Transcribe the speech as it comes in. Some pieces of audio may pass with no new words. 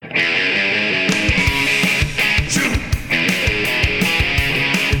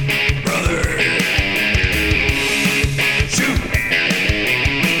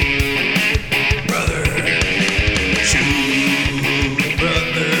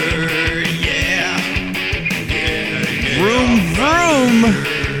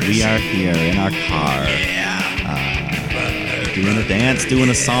We are here in our car, doing a dance, doing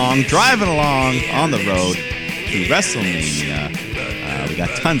a song, driving along on the road to WrestleMania. We got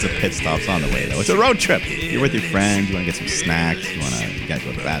tons of pit stops on the way, though. It's a road trip. You're with your friends. You want to get some snacks. You got to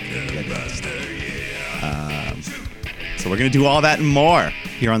go to the bathroom. You got to do all this stuff. So we're going to do all that and more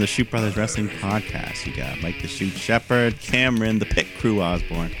here on the Shoot Brothers Wrestling Podcast. You got Mike the Shoot Shepherd, Cameron, the Pit Crew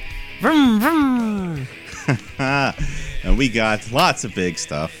Osborne. Vroom, vroom. And we got lots of big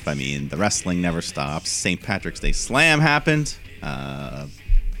stuff. I mean, the wrestling never stops. St. Patrick's Day Slam happened.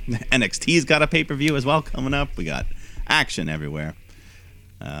 NXT's got a pay-per-view as well coming up. We got action everywhere.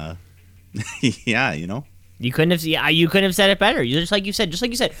 Yeah, you know. You couldn't have said it better. Just like you said,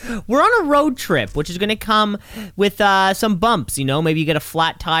 we're on a road trip, which is going to come with some bumps. You know, maybe you get a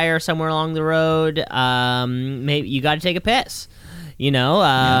flat tire somewhere along the road. Maybe you got to take a piss. You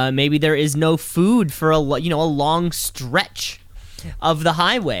know, maybe there is no food for a long stretch of the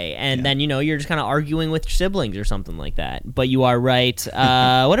highway, and then you're just kind of arguing with your siblings or something like that. But you are right.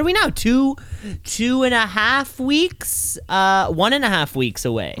 What are we now? 2.5 weeks? 1.5 weeks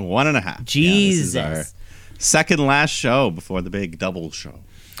away. 1.5. Jesus. Yeah, this is our second last show before the big double show.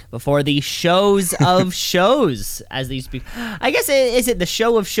 Before the shows of shows, as these speak. I guess is it the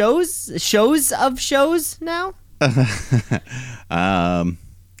show of shows? Shows of shows now?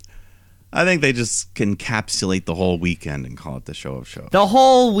 I think they just encapsulate the whole weekend and call it the show of shows. The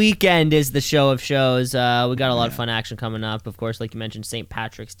whole weekend is the show of shows. We got a lot of fun action coming up. Of course, like you mentioned, St.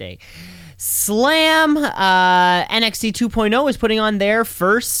 Patrick's Day Slam. NXT 2.0 is putting on their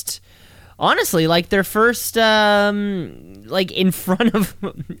first, honestly, like their first, like in front of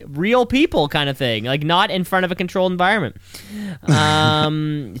real people kind of thing, like not in front of a controlled environment.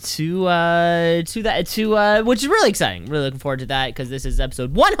 Which is really exciting. Really looking forward to that because this is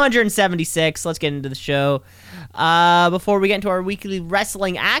episode 176. Let's get into the show. Before we get into our weekly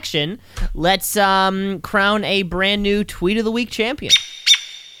wrestling action, let's crown a brand new Tweet of the Week champion.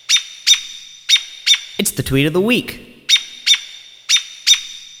 It's the Tweet of the Week.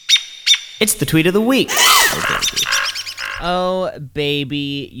 It's the Tweet of the Week. Oh,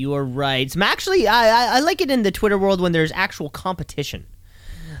 baby, you are right. Actually, I like it in the Twitter world when there's actual competition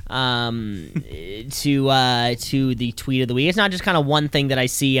to the Tweet of the Week. It's not just kind of one thing that I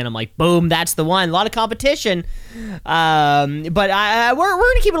see and I'm like, boom, that's the one. A lot of competition. But we're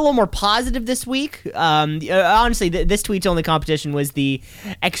going to keep it a little more positive this week. Honestly, this tweet's only competition was the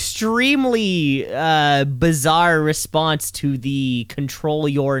extremely bizarre response to the Control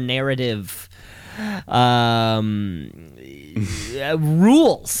Your Narrative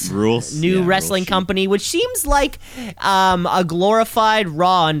rules new wrestling company, which seems like a glorified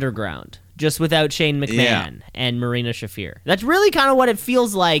Raw Underground, just without Shane McMahon and Marina Shafir. That's really kind of what it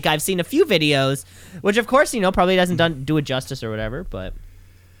feels like. I've seen a few videos, which of course probably doesn't do it justice or whatever, but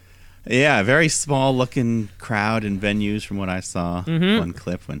yeah, very small looking crowd in venues from what I saw. One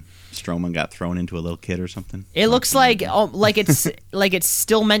clip when Strowman got thrown into a little kid or something. It looks like it's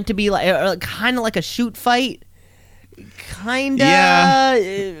still meant to be kind of like a shoot fight. Kinda.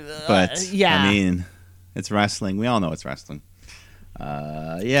 Yeah. But I mean, it's wrestling. We all know it's wrestling.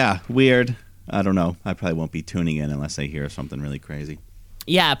 Weird. I don't know. I probably won't be tuning in unless I hear something really crazy.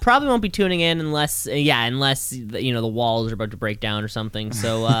 Yeah, probably won't be tuning in unless the walls are about to break down or something.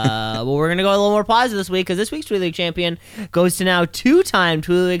 So, we're gonna go a little more positive this week because this week's Tweet of the Week champion goes to now two-time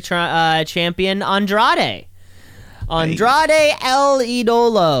Tweet of the Week champion Andrade El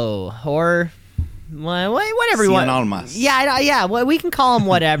Idolo, or whatever you want. Almas. Yeah. Well, we can call him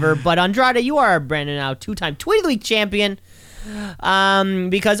whatever. But Andrade, you are branded now two-time Tweet of the Week champion.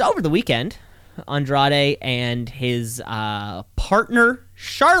 Because over the weekend, Andrade and his partner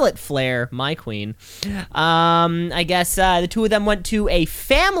Charlotte Flair, my queen, I guess the two of them went to a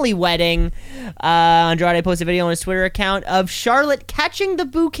family wedding. Andrade posted a video on his Twitter account of Charlotte catching the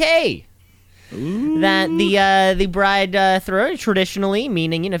bouquet. Ooh. That the bride threw, traditionally,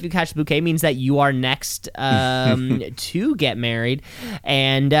 meaning if you catch the bouquet means that you are next to get married.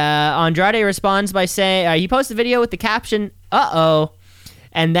 And Andrade responds by saying he posted a video with the caption "Uh-oh,"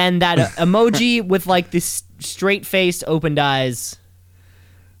 and then that emoji with like this straight-faced, opened eyes,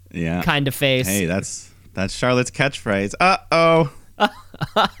 kind of face. Hey, that's Charlotte's catchphrase. Uh-oh.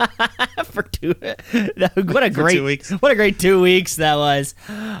 For what a great 2 weeks. What a great 2 weeks that was.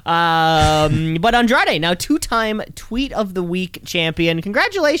 But Andrade, now two-time Tweet of the Week champion.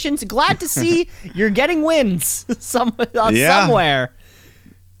 Congratulations. Glad to see you're getting wins somewhere.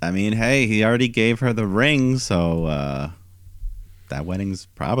 I mean, hey, he already gave her the ring, so that wedding's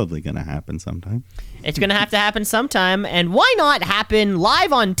probably going to happen sometime. It's going to have to happen sometime, and why not happen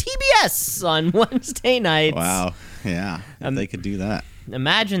live on TBS on Wednesday nights? Wow. Yeah, they could do that.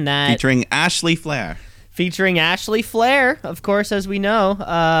 Imagine that. Featuring Ashley Flair. Featuring Ashley Flair, of course, as we know.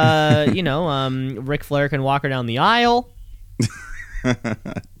 Ric Flair can walk her down the aisle.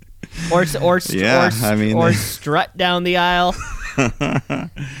 or strut down the aisle.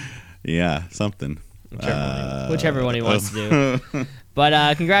 Yeah, something. Whichever one he wants to do.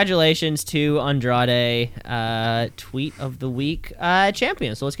 But congratulations to Andrade, tweet of the week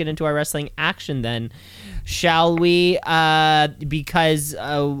champion. So let's get into our wrestling action then, shall we? Because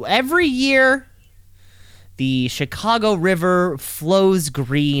every year the Chicago River flows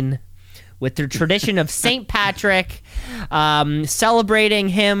green with their tradition of St. Patrick, celebrating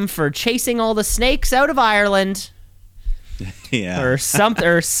him for chasing all the snakes out of Ireland. Yeah. Or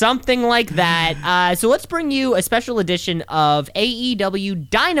something like that. So let's bring you a special edition of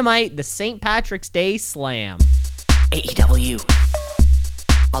AEW Dynamite, the St. Patrick's Day Slam. AEW,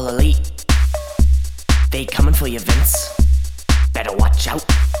 All Elite, they coming for you, Vince. Better watch out.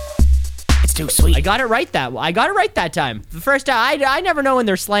 It's too sweet. I got it right that time. The first time, I never know when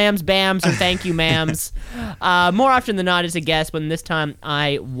they're slams, bams, or thank you, ma'ams. More often than not, it's a guess, but this time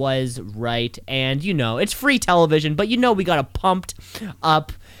I was right. And it's free television, but we got a pumped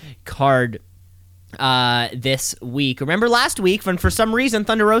up card this week. Remember last week when for some reason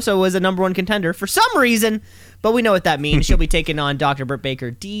Thunder Rosa was a number one contender? For some reason, but we know what that means. She'll be taking on Dr. Britt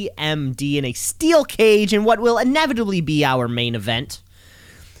Baker, DMD, in a steel cage in what will inevitably be our main event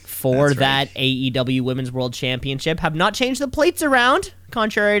for that AEW Women's World Championship. Have not changed the plates around,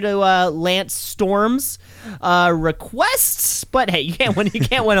 contrary to Lance Storm's requests. But hey, you can't win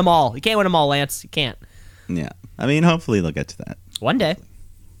them all. You can't win them all, Lance. You can't. Yeah. I mean, hopefully they'll get to that. One day.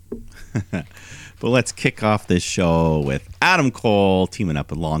 But let's kick off this show with Adam Cole teaming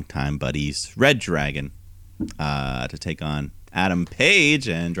up with longtime buddies Red Dragon to take on Adam Page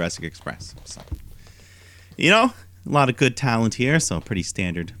and Jurassic Express. So, a lot of good talent here, so a pretty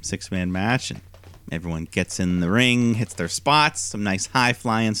standard six-man match. And everyone gets in the ring, hits their spots, some nice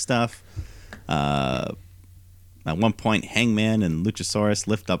high-flying stuff. At one point, Hangman and Luchasaurus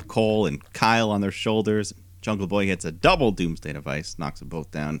lift up Cole and Kyle on their shoulders. Jungle Boy hits a double Doomsday Device, knocks them both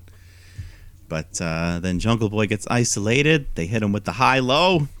down. But then Jungle Boy gets isolated. They hit him with the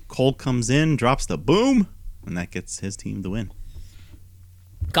high-low. Cole comes in, drops the boom, and that gets his team the win.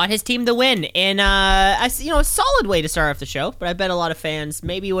 Got his team the win in a solid way to start off the show, but I bet a lot of fans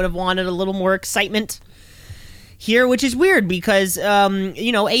maybe would have wanted a little more excitement here, which is weird because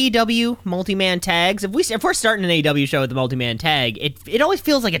AEW multi-man tags. If we're starting an AEW show with the multi-man tag, it always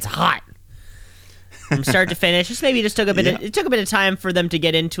feels like it's hot from start to finish. It took a bit of time for them to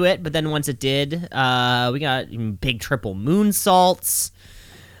get into it, but then once it did, we got big triple moonsaults.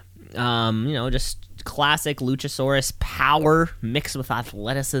 Just classic Luchasaurus power mixed with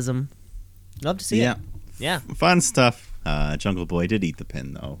athleticism. Love to see it. Yeah. Fun stuff. Jungle Boy did eat the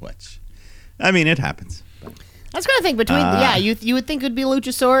pin, though, which, it happens. But, I was going to think between, you would think it would be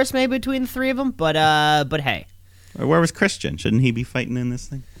Luchasaurus maybe between the three of them, but hey. Where was Christian? Shouldn't he be fighting in this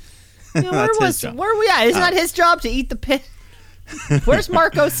thing? Isn't that his job to eat the pin? Where's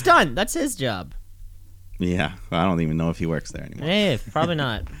Marco Stunt? That's his job. Yeah, I don't even know if he works there anymore. Hey, probably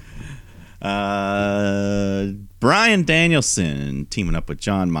not. Bryan Danielson teaming up with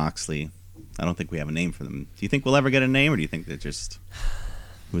Jon Moxley. I don't think we have a name for them. Do you think we'll ever get a name, or do you think they're just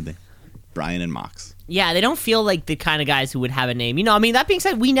Bryan and Mox? Yeah, they don't feel like the kind of guys who would have a name. That being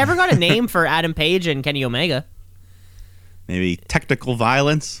said, we never got a name for Adam Page and Kenny Omega. Maybe Technical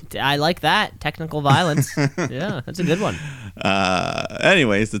Violence. I like that. Technical Violence. Yeah, that's a good one.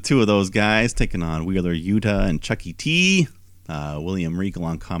 Anyways, the two of those guys taking on Wheeler Yuta and Chucky T. William Regal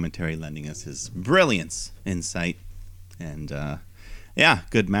on commentary, lending us his brilliance, insight, and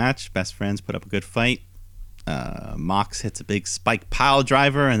good match. Best friends put up a good fight. Mox hits a big spike pile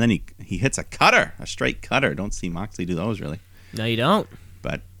driver, and then he hits a straight cutter. Don't see Moxley do those really. No, you don't.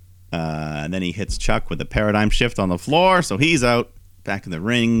 But and then he hits Chuck with a paradigm shift on the floor, so he's out. Back in the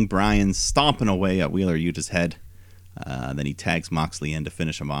ring, Bryan's stomping away at Wheeler Yuta's head. Then he tags Moxley in to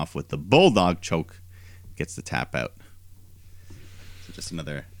finish him off with the Bulldog choke. Gets the tap out. Just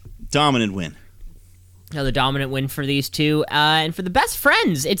another dominant win. Another dominant win for these two. And for the best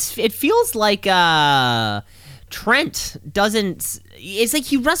friends, it feels like Trent doesn't... It's like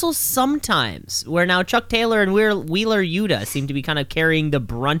he wrestles sometimes, where now Chuck Taylor and Wheeler Yuta seem to be kind of carrying the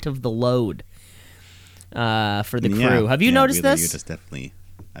brunt of the load for the crew. Have you noticed Wheeler this? Yuta's definitely...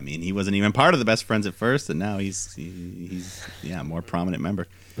 he wasn't even part of the best friends at first, and now he's a more prominent member.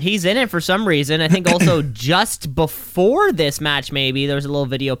 He's in it for some reason. I think also just before this match, maybe there was a little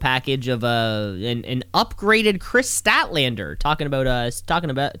video package of an upgraded Chris Statlander talking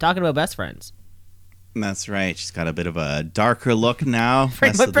about best friends. That's right. She's got a bit of a darker look now.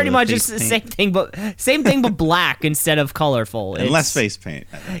 Pretty much it's the same thing, but black instead of colorful. And less face paint.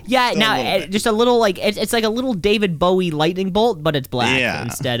 Yeah, now just a little like it's like a little David Bowie lightning bolt, but it's black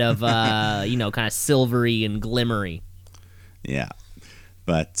instead of kind of silvery and glimmery. Yeah,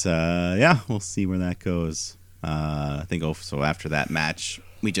 but we'll see where that goes. I think so. After that match,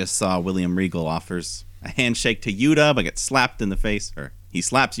 we just saw William Regal offers a handshake to Yuta, but gets slapped in the face, or he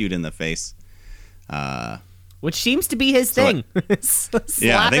slaps Yuta in the face. Which seems to be his thing.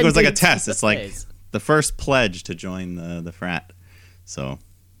 Yeah, I think it was like a test. It's like the first pledge to join the frat. So,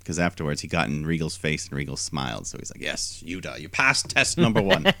 because afterwards he got in Regal's face and Regal smiled. So he's like, yes, Yuta, you passed test number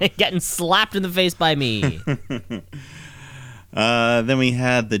 1. Getting slapped in the face by me. Then we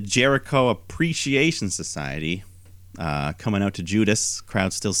had the Jericho Appreciation Society coming out to Judas.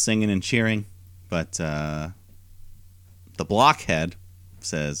 Crowd still singing and cheering. But the blockhead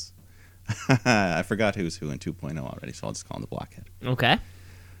says... I forgot who's who in 2.0 already, so I'll just call him the blockhead. Okay.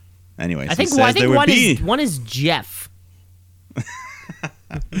 Anyways, I think one is Jeff.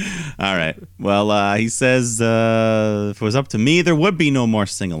 All right. Well, he says if it was up to me, there would be no more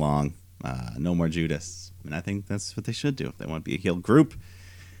sing-along, no more Judas. And I think that's what they should do if they want to be a heel group.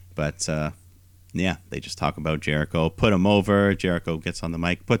 But, they just talk about Jericho, put him over. Jericho gets on the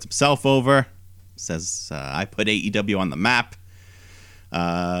mic, puts himself over, says, I put AEW on the map.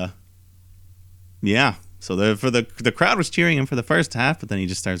 Yeah, so the crowd was cheering him for the first half, but then he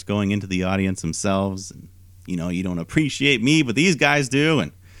just starts going into the audience themselves. And, you don't appreciate me, but these guys do,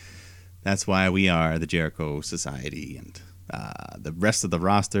 and that's why we are the Jericho Society. And the rest of the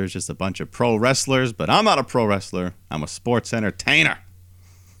roster is just a bunch of pro wrestlers, but I'm not a pro wrestler. I'm a sports entertainer.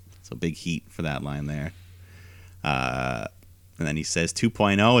 So big heat for that line there. And then he says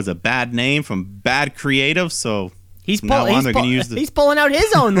 2.0 is a bad name from bad creative, so... He's pulling out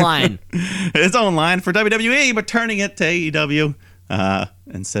his own line. His own line for WWE, but turning it to AEW.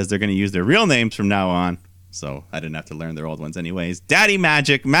 And says they're going to use their real names from now on. So I didn't have to learn their old ones anyways. Daddy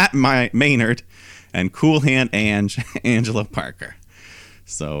Magic, Matt Maynard, and Cool Hand Angela Parker.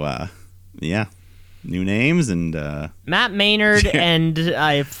 So, new names. And Matt Maynard, and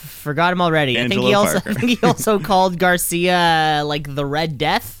I forgot him already. I think he also called Garcia like the Red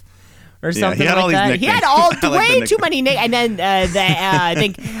Death. Or something like that. He had way too many names, and then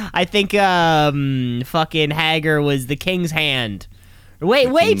I think fucking Hager was the King's Hand.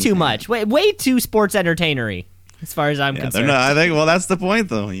 Way too much. Way too sports entertainery, as far as I'm concerned. I think that's the point,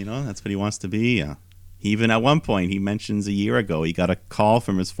 though. That's what he wants to be. Even at one point, he mentions a year ago he got a call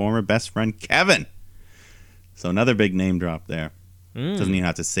from his former best friend Kevin. So another big name drop there. Doesn't even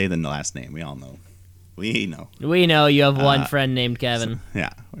have to say the last name. We all know. We know you have one friend named Kevin. So,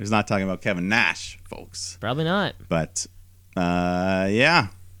 he's not talking about Kevin Nash, folks. Probably not. But, So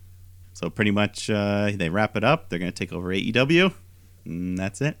pretty much they wrap it up. They're going to take over AEW. And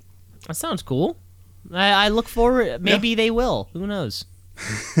that's it. That sounds cool. I look forward. Maybe they will. Who knows?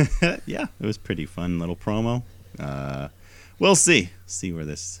 Yeah, it was pretty fun little promo. We'll see. See where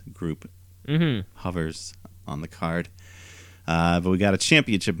this group hovers on the card. But we got a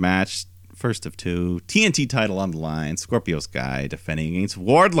championship match. First of 2, TNT title on the line. Scorpio Sky defending against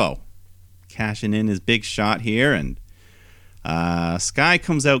Wardlow, cashing in his big shot here, and Sky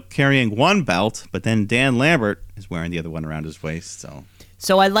comes out carrying one belt, but then Dan Lambert is wearing the other one around his waist.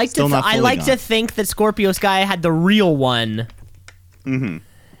 So I like to think that Scorpio Sky had the real one, and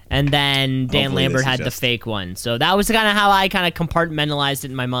then Dan Lambert had the fake one. So that was kind of how I kind of compartmentalized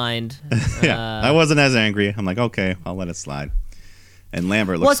it in my mind. I wasn't as angry. I'm like, okay, I'll let it slide. And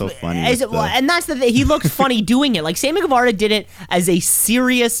Lambert looks so funny. And that's the thing. He looked funny doing it. Like, Sammy Guevara did it as a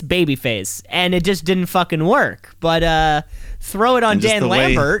serious babyface, and it just didn't fucking work. But throw it on Dan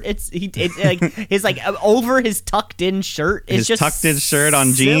Lambert. It's like over his tucked-in shirt. It's just tucked in shirt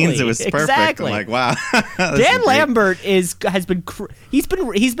on silly. Jeans. It was perfect. Exactly. I'm like, wow. Dan Lambert he's been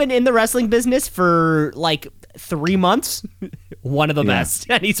in the wrestling business for like 3 months. One of the best,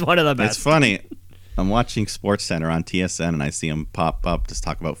 and he's one of the best. It's funny. I'm watching SportsCenter on TSN, and I see him pop up to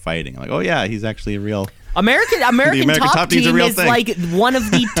talk about fighting. I'm like, oh yeah, he's actually a real American Top Team is like one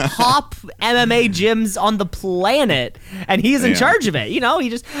of the top MMA gyms on the planet, and he's in charge of it.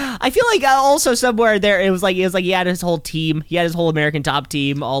 I feel like also somewhere there it was like he had his whole team, he had his whole American Top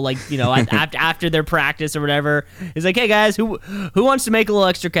Team, all like after their practice or whatever. He's like, hey guys, who wants to make a little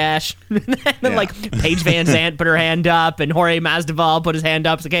extra cash? And then like Paige Van Zandt put her hand up, and Jorge Masvidal put his hand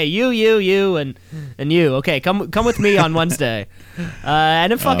up. It's like, hey, you, and you. Okay, come with me on Wednesday,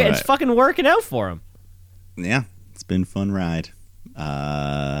 and it's fucking working out for him. Yeah, it's been a fun ride.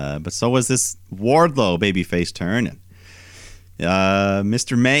 But so was this Wardlow babyface turn. And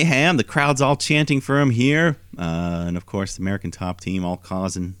Mr. Mayhem, the crowd's all chanting for him here. And, of course, the American Top Team all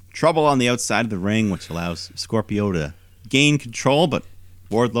causing trouble on the outside of the ring, which allows Scorpio to gain control. But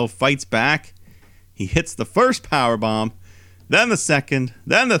Wardlow fights back. He hits the first powerbomb, then the second,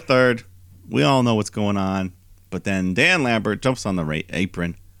 then the third. We all know what's going on. But then Dan Lambert jumps on the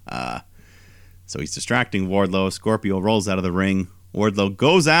apron. So he's distracting Wardlow. Scorpio rolls out of the ring. Wardlow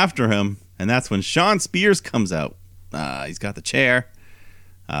goes after him. And that's when Shawn Spears comes out. He's got the chair.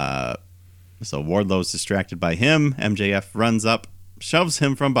 So Wardlow's distracted by him. MJF runs up, shoves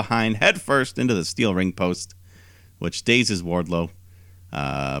him from behind, head first into the steel ring post, which dazes Wardlow.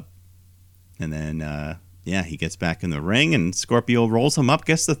 And then, he gets back in the ring, and Scorpio rolls him up,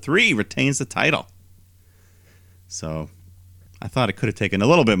 gets the 3, retains the title. So I thought it could have taken a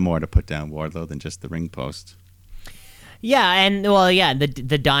little bit more to put down Wardlow than just the ring post. Yeah, and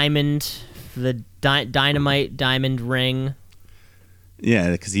the diamond, the dynamite diamond ring.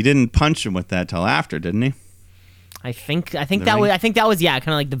 Yeah, because he didn't punch him with that till after, didn't he? I think that was kind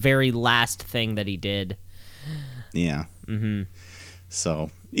of like the very last thing that he did. Yeah. Mm-hmm. So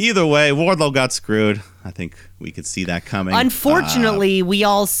either way, Wardlow got screwed. I think we could see that coming. Unfortunately, we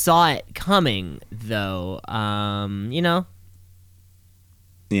all saw it coming, though.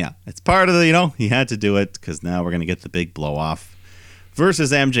 Yeah, it's part of the, he had to do it because now we're going to get the big blow off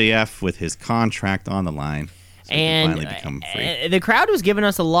versus MJF with his contract on the line. So and finally become free. The crowd was giving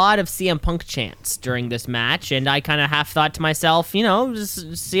us a lot of CM Punk chants during this match, and I kind of half thought to myself,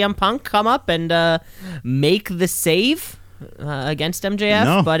 just CM Punk come up and make the save against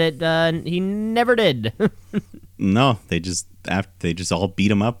MJF, but he never did. No, they just all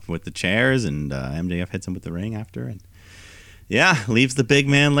beat him up with the chairs, and MJF hits him with the ring after, and leaves the big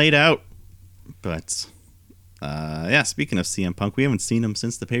man laid out. But speaking of CM Punk, we haven't seen him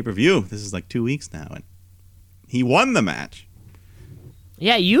since the pay-per-view. This is like 2 weeks now, and he won the match.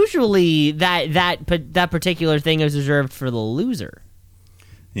 Yeah, usually that particular thing is reserved for the loser.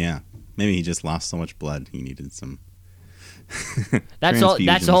 Yeah, maybe he just lost so much blood he needed some. That's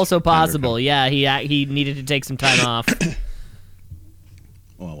also possible. Yeah, he needed to take some time off.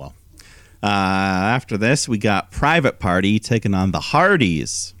 Well. After this, we got Private Party taking on the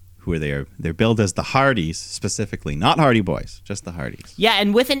Hardys, who are there. They're billed as the Hardys specifically, not Hardy Boys, just the Hardys. Yeah,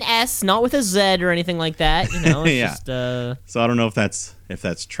 and with an S, not with a Z or anything like that. It's just. So I don't know if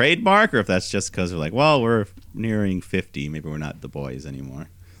that's trademark or if that's just because they're like, well, we're nearing 50, maybe we're not the boys anymore.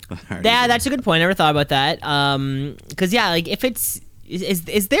 Yeah, that's a good point. I never thought about that. Because if it's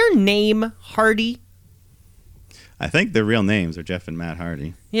is their name Hardy? I think their real names are Jeff and Matt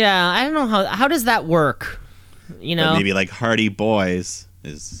Hardy. Yeah, I don't know how does that work. But maybe like Hardy Boys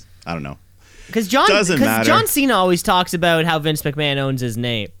is, I don't know. Because John Cena always talks about how Vince McMahon owns his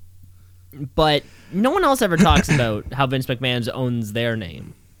name, but no one else ever talks about how Vince McMahon owns their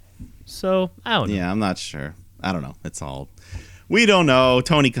name. So I don't know. Yeah, I'm not sure. I don't know. We don't know.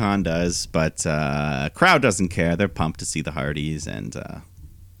 Tony Khan does, but crowd doesn't care. They're pumped to see the Hardys, and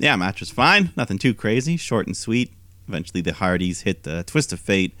match was fine. Nothing too crazy. Short and sweet. Eventually, the Hardys hit the Twist of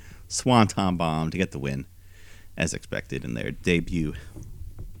Fate Swanton Bomb to get the win, as expected in their debut.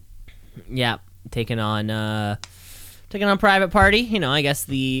 Yeah, taking on Private Party. I guess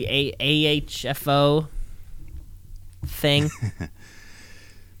the AHFO thing.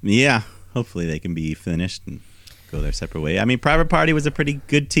 Yeah, hopefully they can be finished and go their separate way. I mean, Private Party was a pretty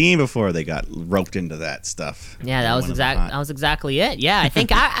good team before they got roped into that stuff. Yeah, that was exactly it. Yeah, I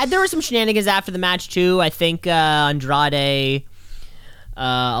think there were some shenanigans after the match too. I think Andrade,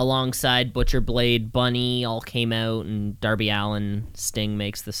 alongside Butcher Blade, Bunny all came out, and Darby Allin, Sting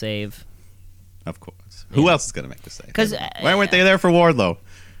makes the save. Of course. Yeah. Who else is gonna make the save? Because why weren't they there for Wardlow?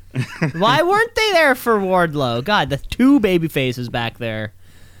 Why weren't they there for Wardlow? God, the two baby faces back there.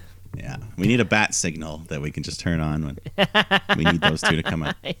 Yeah, we need a bat signal that we can just turn on when we need those two to come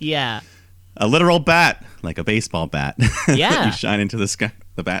out. Yeah. A literal bat, like a baseball bat. Yeah. You shine into the sky,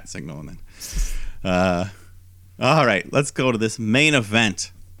 the bat signal, and then. All right, let's go to this main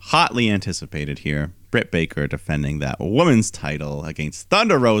event. Hotly anticipated here. Britt Baker defending that women's title against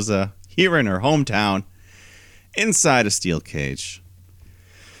Thunder Rosa here in her hometown inside a steel cage.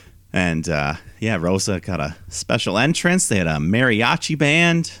 And, Rosa got a special entrance. They had a mariachi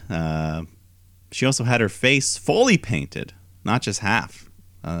band. She also had her face fully painted, not just half.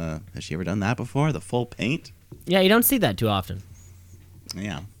 Has she ever done that before? The full paint? Yeah, you don't see that too often.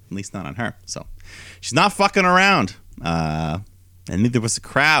 Yeah, at least not on her. So she's not fucking around. And neither was the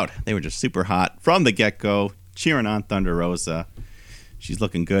crowd. They were just super hot from the get-go, cheering on Thunder Rosa. She's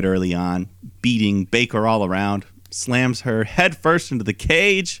looking good early on, beating Baker all around, slams her head first into the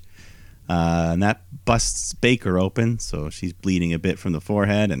cage. And that busts Baker open, so she's bleeding a bit from the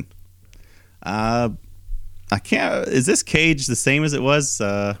forehead. And I can't. Is this cage the same as it was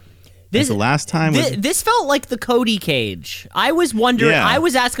as the last time? This felt like the Cody cage. I was wondering. Yeah. I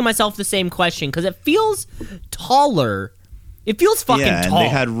was asking myself the same question because it feels taller. It feels fucking tall. And they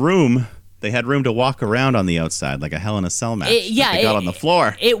had room. They had room to walk around on the outside like a Hell in a Cell match. They got on the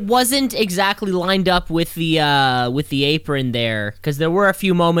floor. It wasn't exactly lined up with the apron there because there were a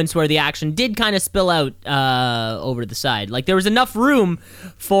few moments where the action did kind of spill out over to the side. Like there was enough room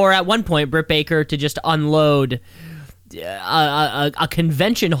for at one point Britt Baker to just unload a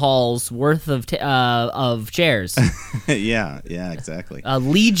convention hall's worth of chairs. yeah, exactly. A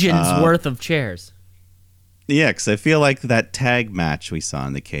legion's worth of chairs. Yeah, because I feel like that tag match we saw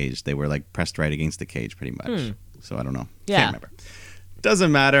in the cage, they were like pressed right against the cage pretty much. So I don't know. Yeah. Can't remember.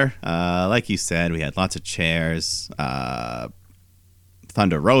 Doesn't matter. Like you said, we had lots of chairs.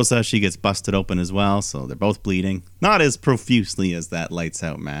 Thunder Rosa, she gets busted open as well, so they're both bleeding. Not as profusely as that Lights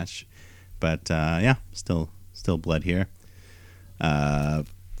Out match, but still blood here.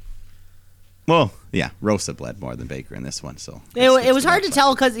 Well, yeah, Rosa bled more than Baker in this one, so it was hard to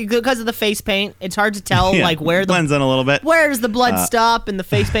tell because of the face paint. It's hard to tell like where the blends in a little bit. Where does the blood stop and the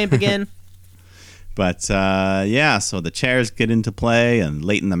face paint begin? But so the chairs get into play, and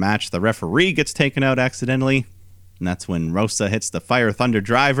late in the match, the referee gets taken out accidentally, and that's when Rosa hits the Fire Thunder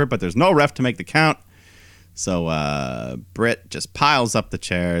Driver, but there's no ref to make the count. So Britt just piles up the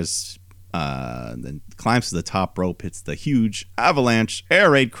chairs, then climbs to the top rope, hits the huge avalanche air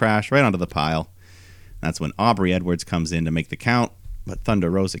raid crash right onto the pile. That's when Aubrey Edwards comes in to make the count, but Thunder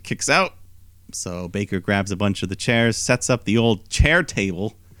Rosa kicks out. So Baker grabs a bunch of the chairs, sets up the old chair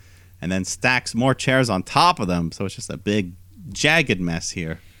table, and then stacks more chairs on top of them. So it's just a big, jagged mess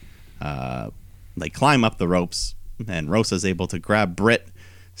here. They climb up the ropes, and Rosa's able to grab Britt,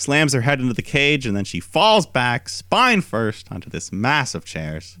 slams her head into the cage, and then she falls back, spine first, onto this mass of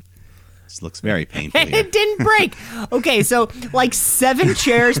chairs. This looks very painful here. It didn't break. Okay, so like 7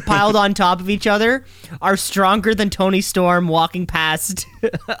 chairs piled on top of each other are stronger than Tony Storm walking past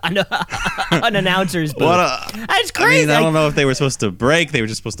an announcer's booth. That's crazy. I mean, I don't know if they were supposed to break. They were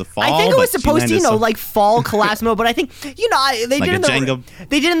just supposed to fall. I think it was supposed to, like fall, collapse mode. But I think, they like did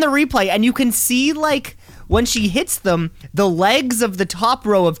in the replay, and you can see like when she hits them, the legs of the top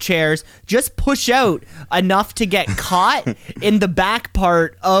row of chairs just push out enough to get caught in the back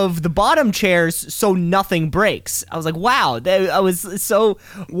part of the bottom chairs so nothing breaks. I was like, wow.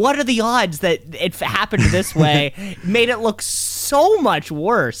 What are the odds that it happened this way? Made it look so much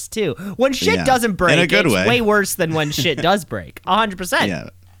worse, too. When shit doesn't break, in a good it's way. way worse than when shit does break. 100%.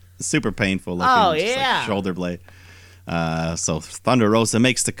 Yeah, super painful looking. Oh, just yeah. like shoulder blade. So Thunder Rosa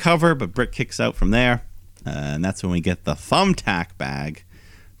makes the cover, but Britt kicks out from there. And that's when we get the thumbtack bag.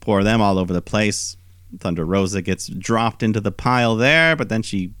 Pour them all over the place. Thunder Rosa gets dropped into the pile there, but then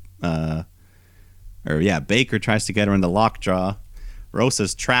Baker tries to get her in the lockjaw.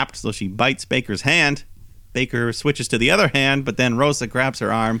 Rosa's trapped, so she bites Baker's hand. Baker switches to the other hand, but then Rosa grabs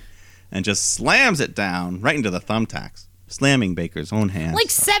her arm and just slams it down right into the thumbtacks, slamming Baker's own hand.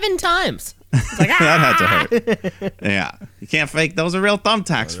 Like 7 times. It's like, that had to hurt. Yeah. You can't fake. Those are real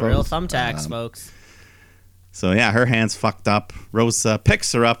thumbtacks, folks. Real thumbtacks, folks. So, yeah, her hand's fucked up. Rosa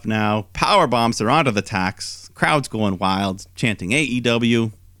picks her up now, power bombs her onto the tacks. Crowd's going wild, chanting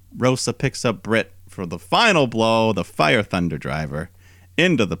AEW. Rosa picks up Britt for the final blow, the Fire Thunder Driver,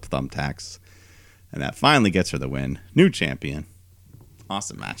 into the thumbtacks. And that finally gets her the win. New champion.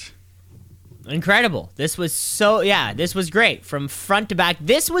 Awesome match. Incredible. This was great from front to back.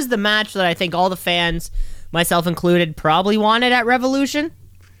 This was the match that I think all the fans, myself included, probably wanted at Revolution.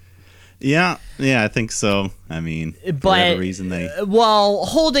 Yeah, I think so. I mean, for whatever reason they... Well,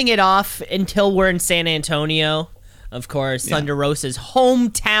 holding it off until we're in San Antonio, of course, Thunder Rosa's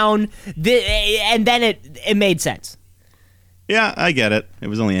hometown, and then it made sense. Yeah, I get it. It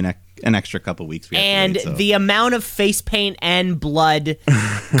was only an extra couple weeks. The amount of face paint and blood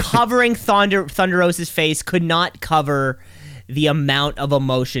covering Thunder Rosa's face could not cover the amount of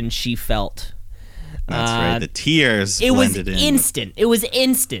emotion she felt. That's right. The tears It was blended in. instant. It was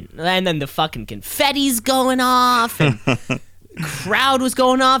instant. And then the fucking confetti's going off. And crowd was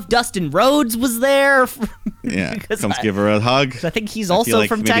going off. Dustin Rhodes was there. Yeah, comes give her a hug. I think he's also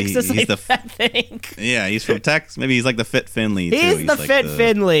from Texas, I think. Yeah, he's from Texas. Maybe he's like the Fit Finley, too. He's the Fit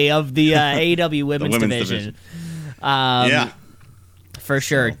Finley of the AEW women's division. Yeah. For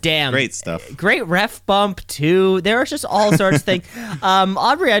sure. Damn. Great stuff. Great ref bump, too. There was just all sorts of things.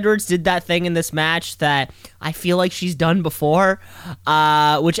 Aubrey Edwards did that thing in this match that I feel like she's done before,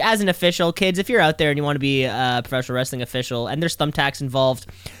 which as an official, kids, if you're out there and you want to be a professional wrestling official and there's thumbtacks involved,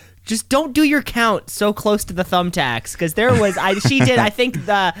 Just don't do your count so close to the thumbtacks, because there was I think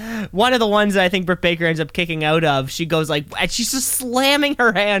one of the ones that I think Britt Baker ends up kicking out of. She goes like, and she's just slamming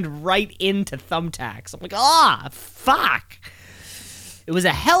her hand right into thumbtacks. I'm like, fuck. It was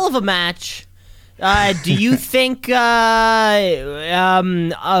a hell of a match. Do you think better?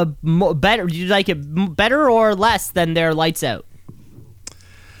 Do you like it better or less than their Lights Out?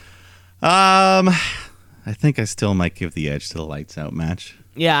 I think I still might give the edge to the Lights Out match.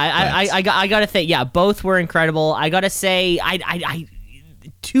 Yeah, I gotta think. Yeah, both were incredible. I gotta say, I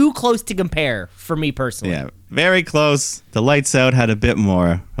too close to compare for me personally. Yeah, very close. The Lights Out had a bit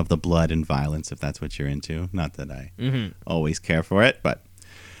more of the blood and violence, if that's what you're into. Not that I always care for it, but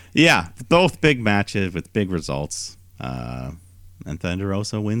yeah, both big matches with big results. And Thunder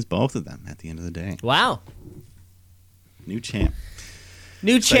Rosa wins both of them at the end of the day. Wow. New champ.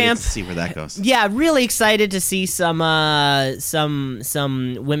 New Excited champ. to see where that goes. Yeah, really excited to see some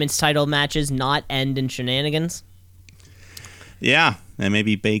women's title matches not end in shenanigans. Yeah, and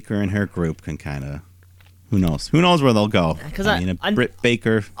maybe Baker and her group can kind of, who knows? Who knows where they'll go? Because Britt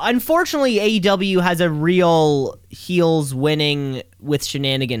Baker. Unfortunately, AEW has a real heels winning with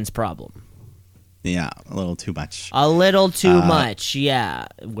shenanigans problem. Yeah, a little too much. A little too much, yeah.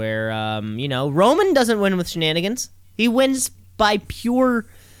 Where Roman doesn't win with shenanigans. He wins by pure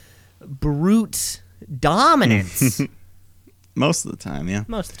brute dominance. Most of the time, yeah.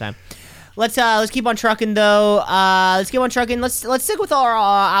 Most of the time. Let's keep on trucking though. Let's keep on trucking. Let's stick with our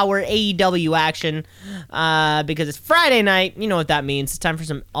AEW action because it's Friday night. You know what that means. It's time for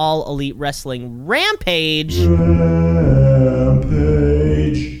some All Elite Wrestling Rampage. Rampage.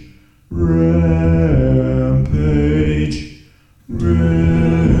 Rampage.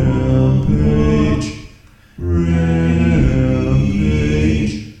 Rampage. Rampage. Rampage.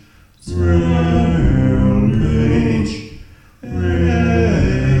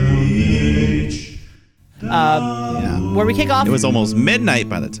 Where we kick off. It was almost midnight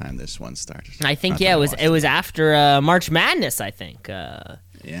by the time this one started. I think it was after March Madness. I think.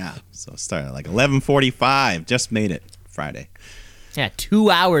 Yeah, so it started at like 11:45. Just made it Friday. Yeah, 2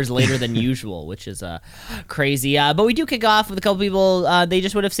 hours later than usual, which is crazy. But we do kick off with a couple people. They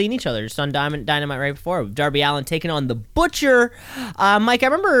just would have seen each other just on Dynamite right before. Darby Allin taking on the Butcher. Mike, I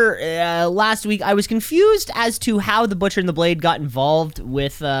remember last week I was confused as to how the Butcher and the Blade got involved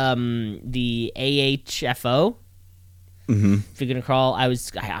with the AHFO. Mm-hmm. If you're gonna call, I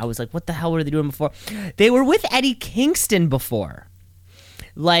was like, what the hell were they doing before? They were with Eddie Kingston before,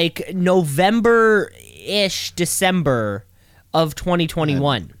 like November-ish, December of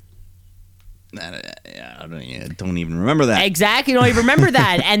 2021. I don't even remember that. Exactly, don't even remember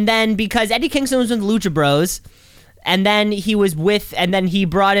that. And then because Eddie Kingston was with Lucha Bros, and then he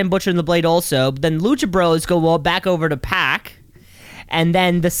brought in Butcher and the Blade also. But then Lucha Bros go back over to Pac, and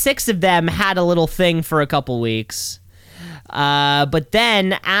then the six of them had a little thing for a couple weeks. But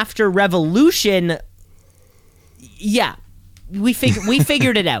then after Revolution, yeah. We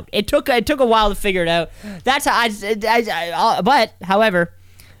figured it out. It took a while to figure it out. That's how but however,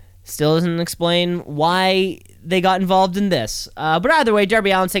 still doesn't explain why they got involved in this. But either way,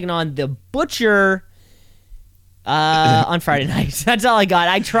 Darby Allin's taking on the Butcher on Friday night. That's all I got.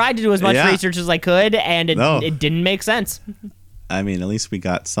 I tried to do as much research as I could, and it didn't make sense. I mean, at least we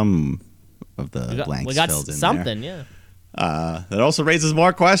got some of the blanks filled in something, there. Yeah. That also raises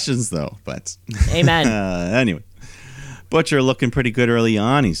more questions, though. But amen. Anyway. Butcher looking pretty good early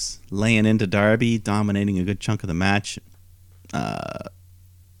on. He's laying into Darby, dominating a good chunk of the match.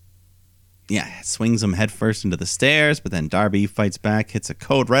 Swings him headfirst into the stairs, but then Darby fights back, hits a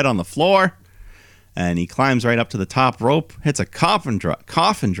code right on the floor, and he climbs right up to the top rope, hits a coffin drop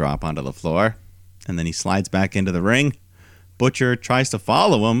onto the floor, and then he slides back into the ring. Butcher tries to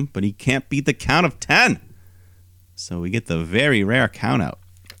follow him, but he can't beat the count of 10. So we get the very rare count out.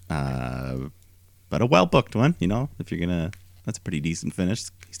 But a well-booked one, if you're going to... That's a pretty decent finish.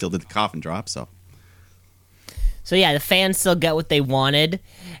 He still did the coffin drop, so... So, yeah, the fans still get what they wanted.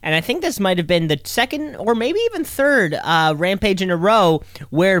 And I think this might have been the second or maybe even third Rampage in a row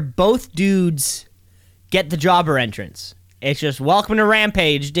where both dudes get the jobber entrance. It's just, welcome to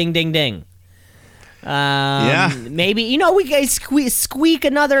Rampage, ding, ding, ding. Maybe, we guys squeak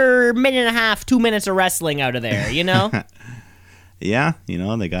another minute and a half, 2 minutes of wrestling out of there, Yeah, they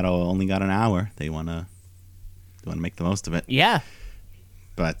only got an hour. They want to make the most of it. Yeah.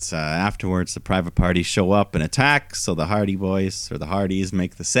 But afterwards, the private parties show up and attack, so the Hardy Boys, or the Hardys,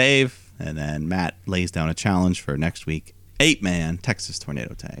 make the save, and then Matt lays down a challenge for next week. 8-man Texas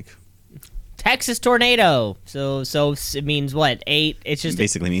Tornado Tag. Texas Tornado. So it means what? 8? It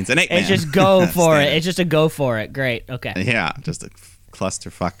basically means an 8-man. It's just go for it. It's just a go for it. Great. Okay. Yeah, just a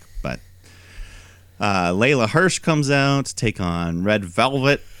clusterfuck Layla Hirsch comes out to take on Red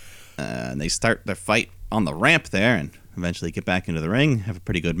Velvet. And they start their fight on the ramp there and eventually get back into the ring. Have a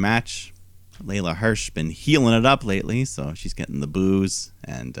pretty good match. Layla Hirsch been healing it up lately, so she's getting the boos.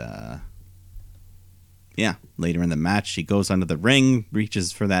 And, later in the match, she goes under the ring,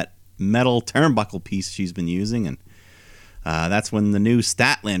 reaches for that metal turnbuckle piece she's been using, and that's when the new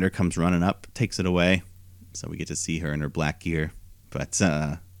Statlander comes running up, takes it away. So we get to see her in her black gear. But,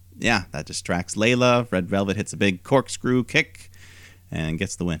 that distracts Layla. Red Velvet hits a big corkscrew kick and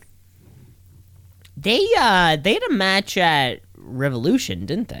gets the win. They had a match at Revolution,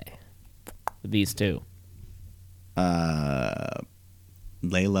 didn't they? These two. Layla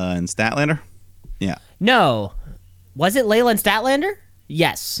and Statlander? Yeah. No. Was it Layla and Statlander?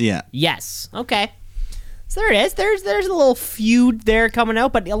 Yes. Yeah. Yes. Okay. So there it is. There's a little feud there coming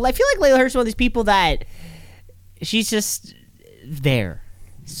out, but I feel like Layla Hirsch is one of these people that she's just there.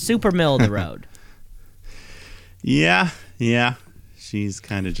 Super middle of the road. Yeah. She's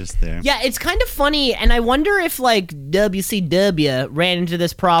kind of just there. Yeah, it's kind of funny, and I wonder if, like, WCW ran into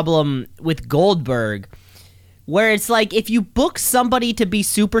this problem with Goldberg, where it's like, if you book somebody to be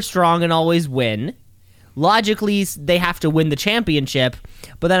super strong and always win, logically, they have to win the championship,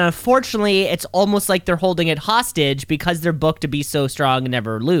 but then unfortunately, it's almost like they're holding it hostage because they're booked to be so strong and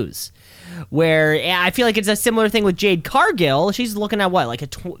never lose. Where I feel like it's a similar thing with Jade Cargill. She's looking at, what, like a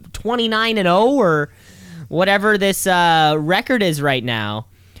 29-0 or whatever this record is right now,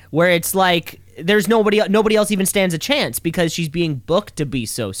 where it's like there's nobody else even stands a chance because she's being booked to be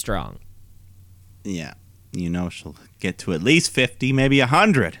so strong. Yeah. She'll get to at least 50, maybe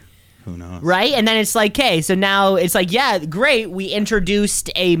 100. Who knows? Right? And then it's like, okay, so now it's like, yeah, great, we introduced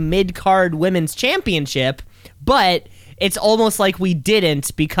a mid-card women's championship, but it's almost like we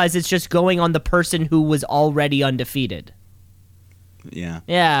didn't because it's just going on the person who was already undefeated. Yeah.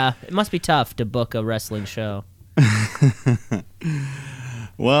 Yeah, it must be tough to book a wrestling show.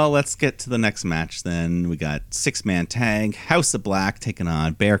 Well, let's get to the next match then. We got 6-man tag, House of Black taking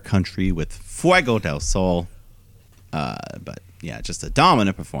on Bear Country with Fuego del Sol. But yeah, just a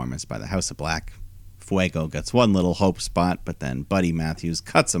dominant performance by the House of Black. Fuego gets one little hope spot, but then Buddy Matthews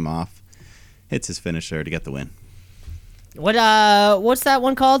cuts him off, hits his finisher to get the win. What's that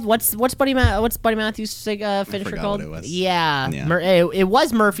one called? What's Buddy Matthews' finisher called? What it was. Yeah. It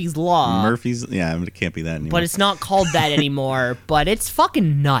was Murphy's Law. It can't be that anymore. But it's not called that anymore. But it's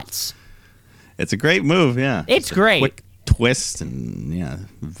fucking nuts. It's a great move, yeah. It's great. Quick twist and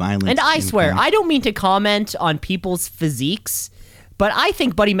violent. And I swear, impact. I don't mean to comment on people's physiques, but I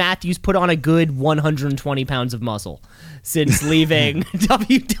think Buddy Matthews put on a good 120 pounds of muscle since leaving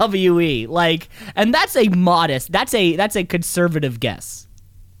WWE. Like, and that's a conservative guess.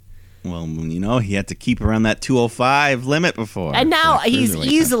 Well, he had to keep around that 205 limit before. And now he's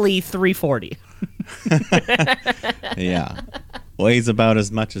easily 340. Yeah. Weighs about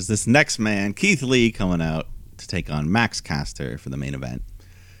as much as this next man, Keith Lee, coming out to take on Max Caster for the main event.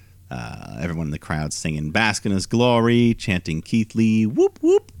 Everyone in the crowd singing Bask in His Glory, chanting Keith Lee, whoop,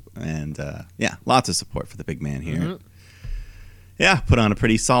 whoop. And, lots of support for the big man here. Mm-hmm. Yeah, put on a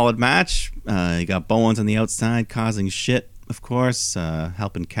pretty solid match. You got Bowens on the outside causing shit, of course,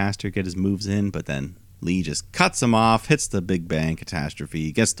 helping Caster get his moves in, but then Lee just cuts him off, hits the Big Bang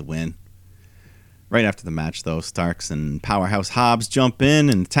Catastrophe, gets the win. Right after the match, though, Starks and Powerhouse Hobbs jump in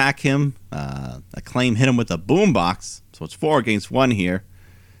and attack him. Acclaim hit him with a boombox, so it's 4 against 1 here.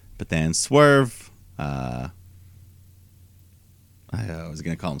 But then Swerve, I was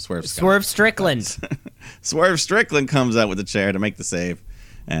going to call him Swerve Scott. Swerve Strickland. Swerve Strickland comes out with the chair to make the save.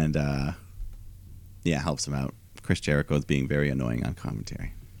 And, helps him out. Chris Jericho is being very annoying on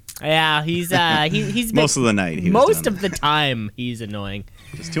commentary. Yeah, he's most of the night. Most of the time, he's annoying.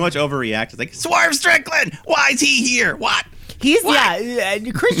 Just too much overreact. It's like, Swerve Strickland! Why is he here? What?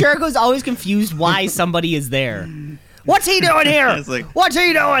 Chris Jericho's always confused why somebody is there. What's he doing here? It's like, what's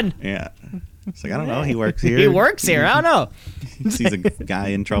he doing? Yeah. It's like, I don't know. He works here. He works here. I don't know. He's a guy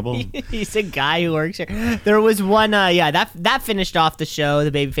in trouble. He's a guy who works here. There was one, that finished off the show.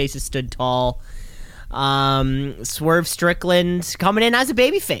 The babyfaces stood tall. Swerve Strickland coming in as a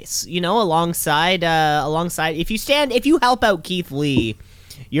babyface, alongside if you help out Keith Lee,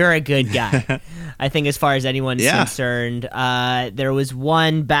 you're a good guy. I think as far as anyone's concerned. There was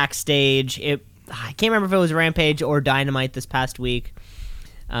one backstage, I can't remember if it was Rampage or Dynamite this past week.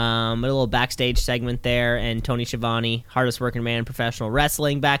 A little backstage segment there, and Tony Schiavone, hardest working man in professional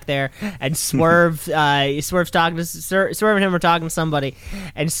wrestling, back there, and Swerve and him were talking to somebody,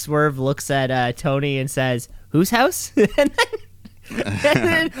 and Swerve looks at Tony and says, "Whose house?" and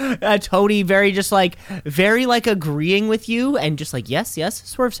then Tony very agreeing with you, and just like, yes,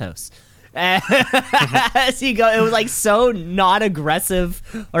 Swerve's house. As he go, it was like so not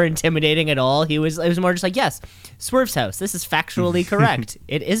aggressive or intimidating at all. It was more just like, yes, Swerve's house. This is factually correct.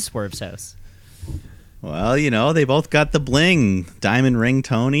 It is Swerve's house. Well, they both got the bling. Diamond Ring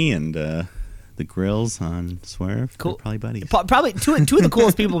Tony and the grills on Swerve. Cool. They're probably buddies. Probably two of the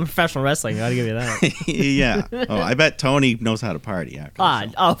coolest people in professional wrestling. I gotta give you that. Yeah. Oh, I bet Tony knows how to party.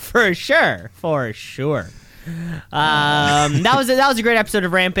 Actually, Oh, for sure. That was a great episode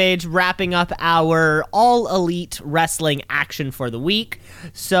of Rampage, wrapping up our all elite wrestling action for the week.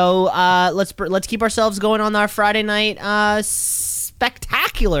 So let's keep ourselves going on our Friday night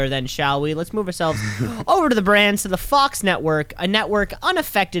spectacular, then, shall we? Let's move ourselves over to the brands, to the Fox Network, a network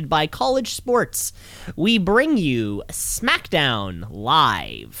unaffected by college sports. We bring you Smackdown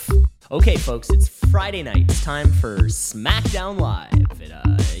Live. Okay, folks, it's Friday night. It's time for Smackdown Live.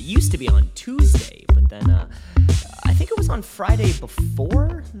 It used to be on Tuesday, but then I think it was on Friday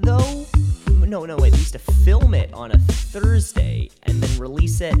before, though. No, wait, we used to film it on a Thursday and then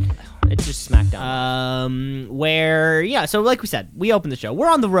release it. It's just Smackdown. So like we said, we opened the show. We're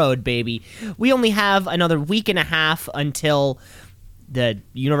on the road, baby. We only have another week and a half until the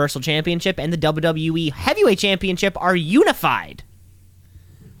Universal Championship and the WWE Heavyweight Championship are unified.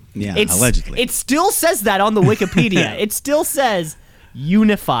 Yeah, allegedly. It still says that on the Wikipedia. It still says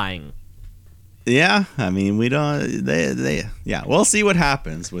unifying. Yeah, I mean, we don't. We'll see what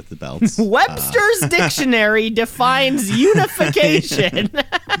happens with the belts. Webster's Dictionary defines unification.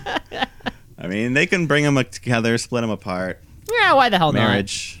 I mean, they can bring them together, split them apart. Yeah, why the hell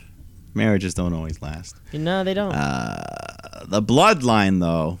Marriages don't always last. No, they don't. The Bloodline,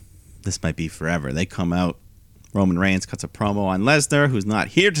 though, this might be forever. They come out. Roman Reigns cuts a promo on Lesnar, who's not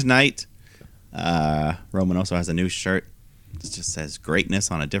here tonight. Roman also has a new shirt. It just says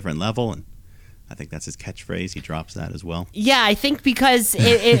greatness on a different level, and I think that's his catchphrase. He drops that as well. Yeah, I think because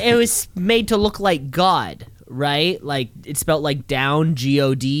it was made to look like God, right? Like, it's spelled like down,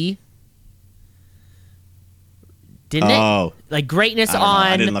 G-O-D. Didn't it? Like greatness on...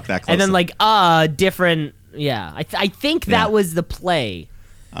 I didn't look that close. And then like, different... Yeah, I think that was the play.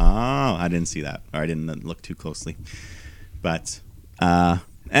 Oh, I didn't see that. Or I didn't look too closely. But,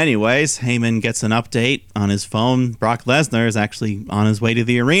 anyways, Heyman gets an update on his phone. Brock Lesnar is actually on his way to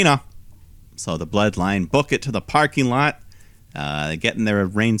the arena. So the Bloodline book it to the parking lot. They get in their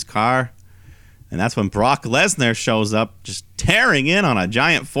Reigns' car. And that's when Brock Lesnar shows up, just tearing in on a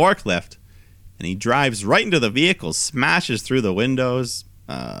giant forklift. And he drives right into the vehicle, smashes through the windows.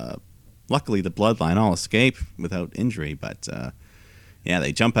 Luckily, the Bloodline all escape without injury. But,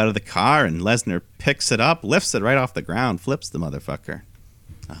 they jump out of the car, and Lesnar picks it up, lifts it right off the ground, flips the motherfucker.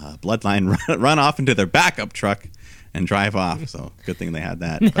 Bloodline run off into their backup truck and drive off. So good thing they had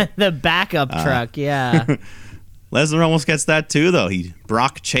that. The backup truck, yeah. Lesnar almost gets that too, though.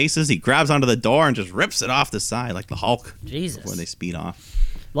 Brock chases, he grabs onto the door and just rips it off the side like the Hulk. Jesus. Before they speed off.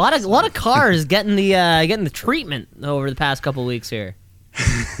 A lot of cars getting the treatment over the past couple weeks here.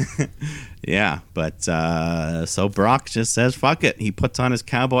 Yeah, but so Brock just says fuck it. He puts on his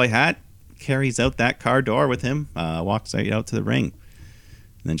cowboy hat, carries out that car door with him, walks right out to the ring.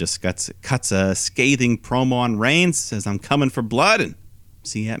 And then just cuts a scathing promo on Reigns, says, I'm coming for blood, and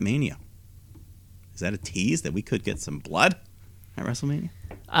see you at Mania. Is that a tease that we could get some blood at WrestleMania?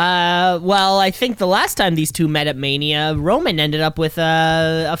 Well, I think the last time these two met at Mania, Roman ended up with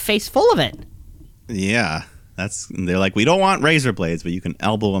a face full of it. Yeah, they're like, we don't want razor blades, but you can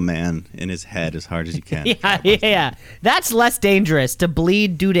elbow a man in his head as hard as you can. Yeah. That's less dangerous to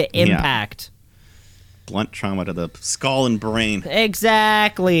bleed due to impact. Yeah. Blunt trauma to the skull and brain.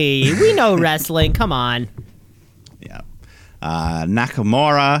 Exactly. We know wrestling. Come on. Yeah.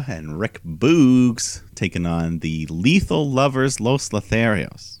 Nakamura and Rick Boogs taking on the Lethal Lovers Los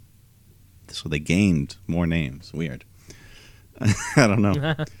Lotharios. So they gained more names. Weird. I don't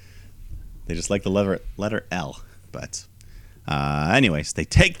know. They just like the letter L. But anyways, they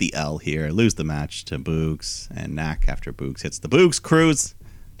take the L here, lose the match to Boogs, and Nak after Boogs hits the Boogs Cruise.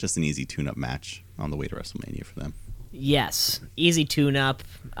 Just an easy tune-up match on the way to WrestleMania for them. Yes, easy tune-up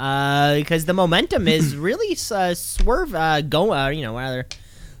because the momentum is really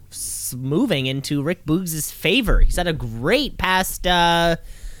moving into Rick Boogs' favor. He's had a great past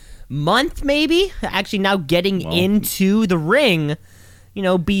month, maybe. Actually, now getting into the ring,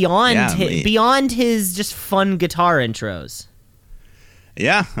 beyond his just fun guitar intros.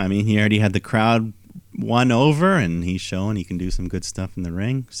 Yeah, I mean, he already had the crowd won over, and he's showing he can do some good stuff in the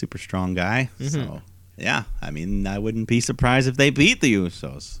ring. Super strong guy. Mm-hmm. So, yeah, I mean, I wouldn't be surprised if they beat the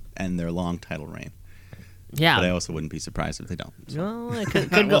Usos and their long title reign. Yeah. But I also wouldn't be surprised if they don't. So. Well, it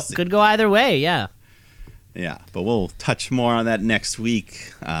could go either way, yeah. Yeah, but we'll touch more on that next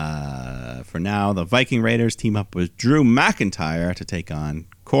week. For now, the Viking Raiders team up with Drew McIntyre to take on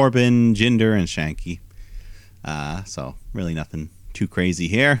Corbin, Jinder, and Shanky. So really nothing too crazy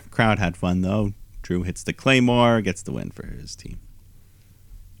here. Crowd had fun, though. Drew hits the Claymore, gets the win for his team.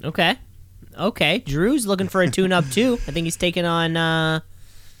 Okay. Drew's looking for a tune-up, too. I think he's taking on...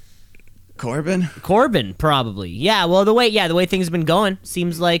 Corbin, probably. Yeah, well, the way things have been going,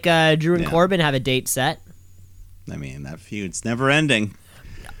 seems like Drew and Corbin have a date set. I mean, that feud's never ending.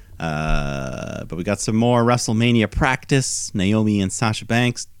 But we got some more WrestleMania practice. Naomi and Sasha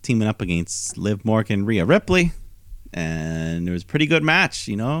Banks teaming up against Liv Morgan, Rhea Ripley. And it was a pretty good match,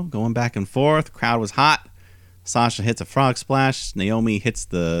 going back and forth. Crowd was hot. Sasha hits a frog splash. Naomi hits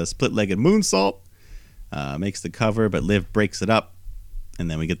the split-legged moonsault. Makes the cover, but Liv breaks it up. And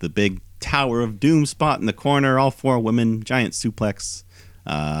then we get the big Tower of Doom spot in the corner. All four women, giant suplex.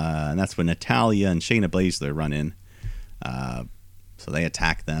 And that's when Natalya and Shayna Baszler run in. So they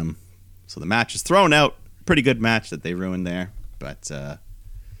attack them. So the match is thrown out. Pretty good match that they ruined there. But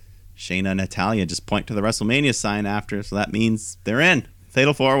Shayna and Natalya just point to the WrestleMania sign after. So that means they're in.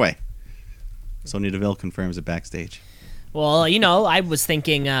 Fatal 4-Way. Sonya Deville confirms it backstage. Well, I was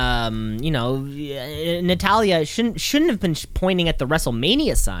thinking, Natalya shouldn't have been pointing at the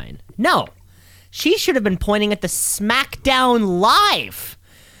WrestleMania sign. No. She should have been pointing at the Smackdown Live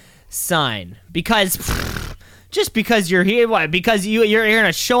sign. Because, just because you're here, because you're going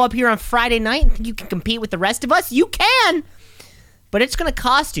to show up here on Friday night and think you can compete with the rest of us? You can! But it's going to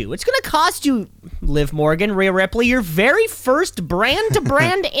cost you. It's going to cost you, Liv Morgan, Rhea Ripley, your very first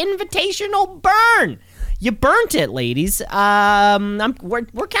brand-to-brand invitational burn. You burnt it, ladies. We're counting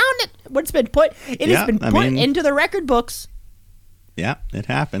it. What's been put? It has been put into the record books. Yeah, it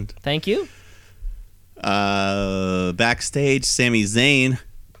happened. Thank you. Backstage, Sami Zayn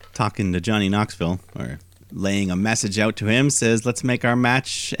talking to Johnny Knoxville, or laying a message out to him, says, "Let's make our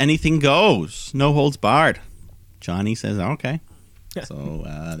match anything goes, no holds barred." Johnny says, "Okay." So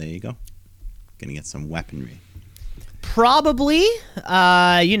there you go. Gonna get some weaponry. Probably,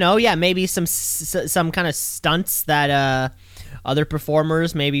 maybe some kind of stunts that other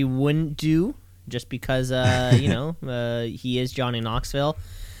performers maybe wouldn't do, just because he is Johnny Knoxville.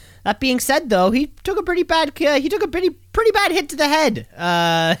 That being said, though, he took a pretty bad hit to the head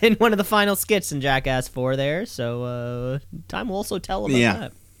in one of the final skits in Jackass 4 there. So time will also tell about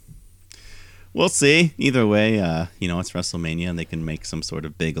that. We'll see. Either way, it's WrestleMania, and they can make some sort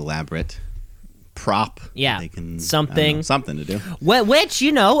of big elaborate prop. Yeah, they can something to do. Which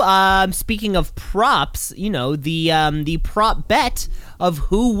speaking of props, the prop bet of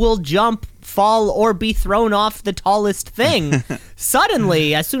who will jump, fall, or be thrown off the tallest thing.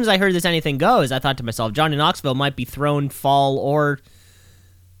 Suddenly, as soon as I heard this anything goes, I thought to myself, Johnny Knoxville might be thrown, fall, or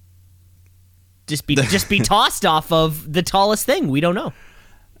just be tossed off of the tallest thing. We don't know.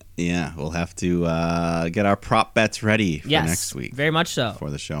 Yeah, we'll have to get our prop bets ready for next week. Very much so.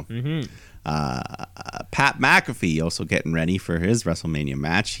 For the show. Mm-hmm. Pat McAfee also getting ready for his WrestleMania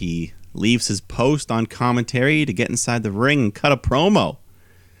match. He leaves his post on commentary to get inside the ring and cut a promo.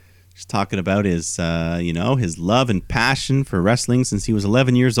 Just talking about his, his love and passion for wrestling since he was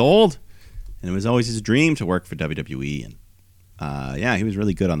 11 years old. And it was always his dream to work for WWE. And he was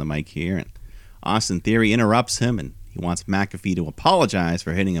really good on the mic here. And Austin Theory interrupts him, and he wants McAfee to apologize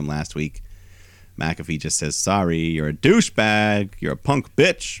for hitting him last week. McAfee just says, "Sorry, you're a douchebag, you're a punk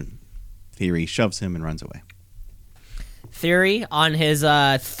bitch." Theory shoves him and runs away. Theory on his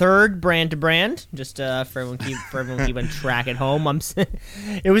third brand-to-brand, just for everyone keeping track at home.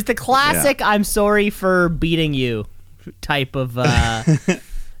 It was the classic "I'm sorry for beating you" type of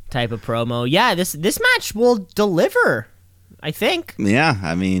promo. Yeah, this match will deliver, I think. Yeah,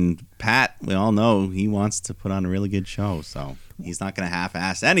 I mean, Pat, we all know he wants to put on a really good show, so he's not going to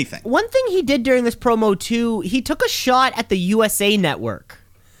half-ass anything. One thing he did during this promo, too, he took a shot at the USA Network.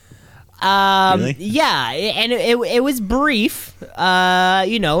 Really? Yeah, and it was brief. It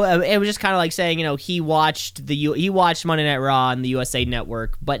was just kind of like saying, he watched Monday Night Raw on the USA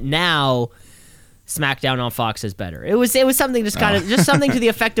Network, but now SmackDown on Fox is better. It was something just something to the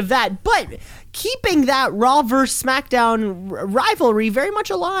effect of that, but keeping that Raw versus SmackDown rivalry very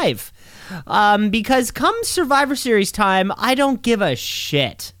much alive. Because come Survivor Series time, I don't give a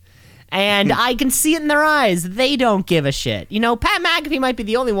shit. And I can see it in their eyes. They don't give a shit. Pat McAfee might be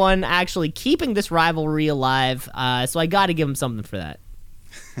the only one actually keeping this rivalry alive, so I got to give him something for that.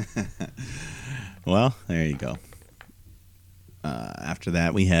 Well, there you go. After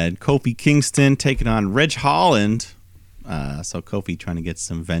that, we had Kofi Kingston taking on Ridge Holland. So Kofi trying to get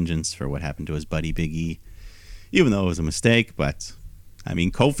some vengeance for what happened to his buddy Big E, even though it was a mistake. But I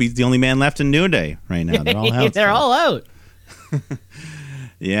mean, Kofi's the only man left in New Day right now. They're all out. They're all out.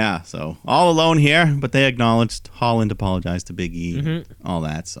 Yeah, so all alone here, but they acknowledged Holland apologized to Big E, all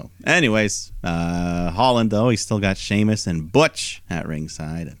that. So, anyways, Holland, though, he's still got Sheamus and Butch at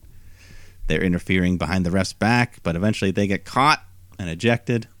ringside. And they're interfering behind the ref's back, but eventually they get caught and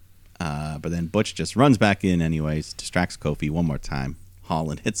ejected. But then Butch just runs back in anyways, distracts Kofi one more time.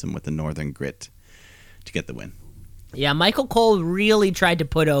 Holland hits him with the Northern Grit to get the win. Yeah, Michael Cole really tried to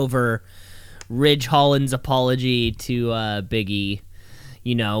put over Ridge Holland's apology to Big E.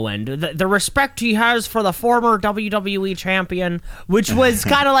 You know, and the respect he has for the former WWE champion, which was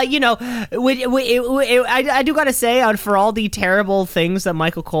kind of like, you know, I do got to say, for all the terrible things that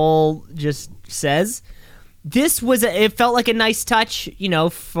Michael Cole just says, this was it felt like a nice touch, you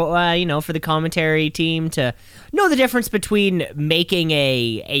know, for the commentary team to know the difference between making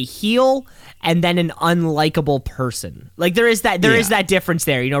a heel and then an unlikable person. Like there is that difference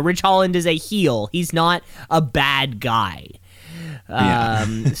there. You know, Ridge Holland is a heel; he's not a bad guy.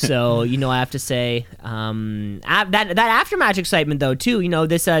 So, you know, I have to say that after-match excitement, though, too, you know,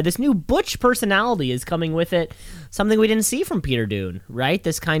 this new Butch personality is coming with it, something we didn't see from Peter Dune, right?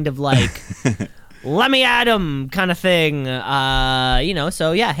 This kind of like, let me at him kind of thing, you know,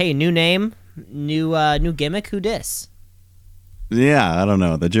 so yeah, hey, new name, new gimmick, who dis? Yeah, I don't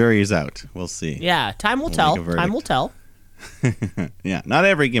know. The jury is out. We'll see. Yeah, time will tell. Time will tell. Yeah, not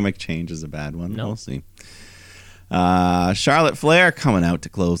every gimmick change is a bad one. No. We'll see. Charlotte Flair coming out to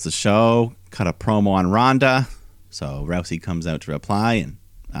close the show, cut a promo on Ronda. So Rousey comes out to reply, and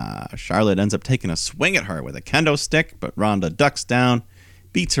Charlotte ends up taking a swing at her with a kendo stick, but Ronda ducks down,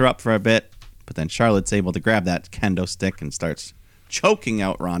 beats her up for a bit, but then Charlotte's able to grab that kendo stick and starts choking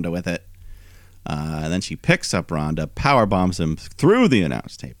out Ronda with it. And then she picks up Ronda, power bombs him through the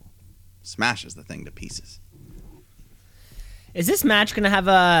announce table, smashes the thing to pieces. Is this match going to have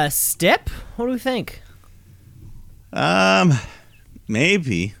a stip? What do we think?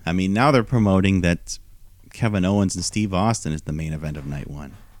 Maybe. I mean, now they're promoting that Kevin Owens and Steve Austin is the main event of night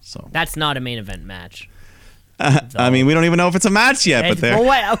one. So that's not a main event match. I mean, we don't even know if it's a match yet, but they're... Well,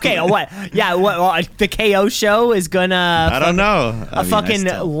 what? Okay, what? Yeah, what? The KO show is gonna... I don't know.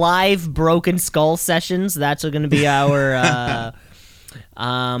 Live Broken Skull sessions. That's gonna be our...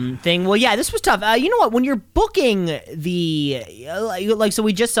 thing. Well, yeah, this was tough. You know what? When you're booking so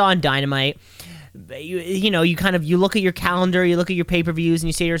we just saw on Dynamite... You know, you look at your calendar, you look at your pay-per-views, and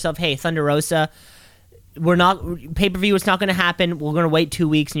you say to yourself, hey, Thunder Rosa, pay-per-view, it's not going to happen. We're going to wait 2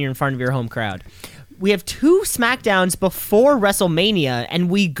 weeks, and you're in front of your home crowd. We have 2 Smackdowns before WrestleMania, and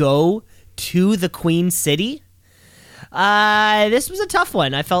we go to the Queen City. This was a tough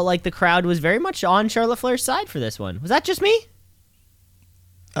one. I felt like the crowd was very much on Charlotte Flair's side for this one. Was that just me?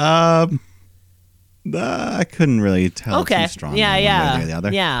 I couldn't really tell too strongly one way or the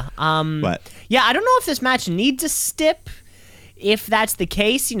other. Yeah. But yeah, I don't know if this match needs a stip. If that's the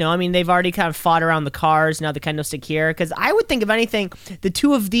case, you know, I mean, they've already kind of fought around the cars, now the kendo stick here, because I would think, if anything, the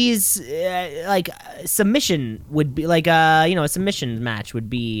two of these, submission would be, a submission match would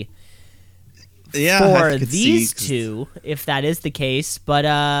be for these two, if that is the case, but,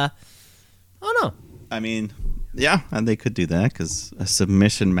 I don't know. I mean... Yeah, and they could do that because a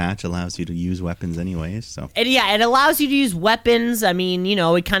submission match allows you to use weapons anyways. So it allows you to use weapons. I mean, you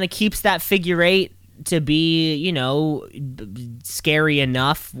know, it kind of keeps that figure 8 to be, you know, scary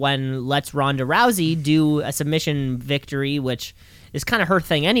enough when lets Ronda Rousey do a submission victory, which is kind of her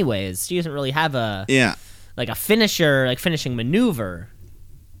thing anyways. She doesn't really have a finisher, like finishing maneuver.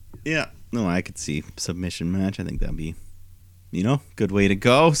 Yeah, no, I could see submission match. I think that'd be, you know, good way to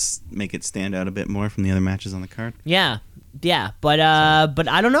go. Make it stand out a bit more from the other matches on the card. Yeah, but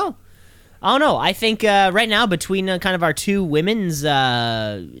I don't know. I think right now between kind of our 2 women's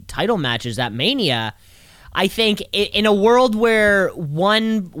title matches at Mania, I think in a world where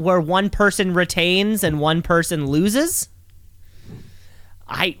one person retains and one person loses,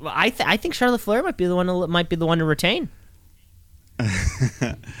 I think Charlotte Flair might be the one to retain.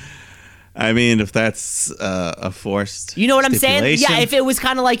 I mean, if that's a forced You know what I'm saying? Yeah, if it was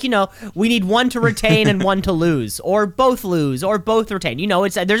kind of like, you know, we need one to retain and one to lose, or both retain. You know,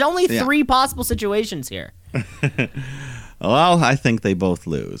 there's only 3 possible situations here. Well, I think they both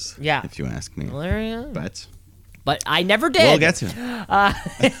lose. Yeah. If you ask me. Well, there you go. But I never did. We'll get to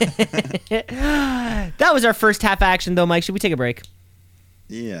it. That was our first half action, though, Mike. Should we take a break?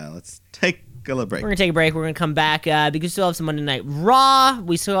 Yeah, let's take a little break. We're going to take a break. We're going to come back because we still have some Monday Night Raw.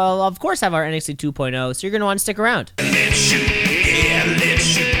 We still, of course, have our NXT 2.0, so you're going to want to stick around. Let's shoot, yeah, let's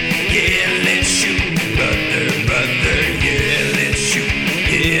shoot, yeah, let's shoot, brother, yeah, let's shoot,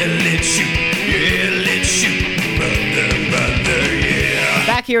 yeah, let's shoot, yeah, let's shoot, brother, yeah.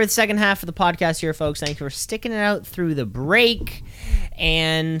 here with the second half of the podcast here, folks. Thank you for sticking it out through the break.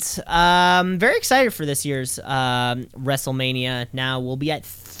 And very excited for this year's WrestleMania. Now, we'll be at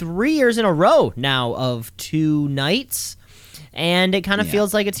 3 years in a row now of 2 nights. And it kind of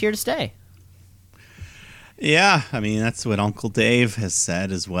feels like it's here to stay. Yeah, I mean, that's what Uncle Dave has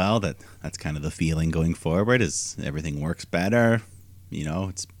said as well, that's kind of the feeling going forward, is everything works better. You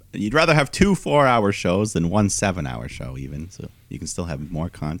know, you'd rather have 2 4-hour shows than 1 7-hour show even, so you can still have more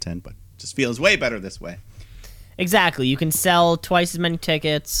content, but it just feels way better this way. Exactly. You can sell twice as many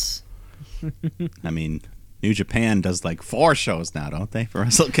tickets. I mean, New Japan does like 4 shows now, don't they, for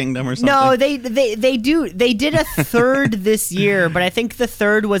Wrestle Kingdom or something? No, they do. They did a third this year, but I think the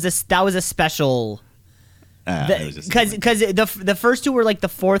third was a special. Because the first 2 were like the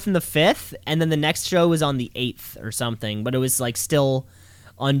 4th and the 5th, and then the next show was on the 8th or something, but it was like still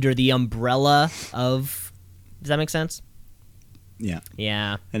under the umbrella of. Does that make sense? Yeah.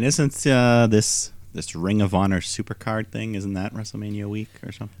 Yeah. And isn't this Ring of Honor Supercard thing, isn't that WrestleMania week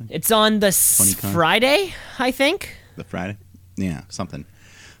or something? It's on the Friday, I think. The Friday? Yeah, something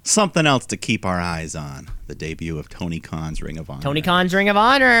else to keep our eyes on. The debut of Tony Khan's Ring of Honor. Tony Khan's Ring of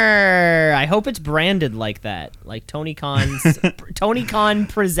Honor. I hope it's branded like that. Like Tony Khan's Tony Khan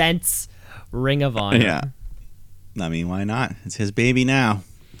presents Ring of Honor. Yeah. I mean, why not? It's his baby now.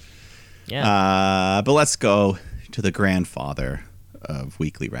 Yeah. But let's go to the grandfather of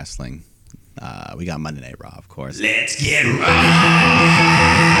weekly wrestling. We got Monday Night Raw, of course. Let's get raw.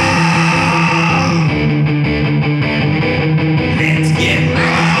 Let's get raw.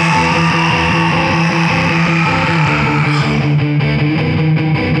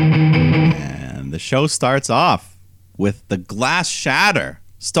 And the show starts off with the glass shatter.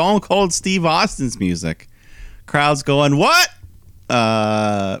 Stone Cold Steve Austin's music. Crowd's going, what?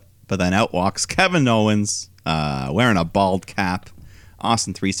 But then out walks Kevin Owens, wearing a bald cap.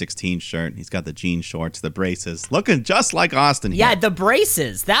 Austin 316 shirt. He's got the jean shorts, the braces, looking just like Austin here. Yeah, the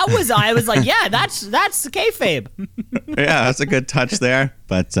braces. I was like, yeah, that's the kayfabe. Yeah, that's a good touch there.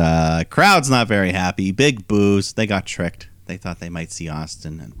 But crowd's not very happy. Big boos. They got tricked. They thought they might see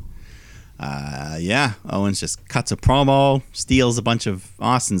Austin. And Owens just cuts a promo, steals a bunch of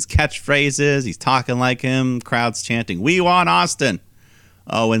Austin's catchphrases. He's talking like him. Crowd's chanting, "We want Austin."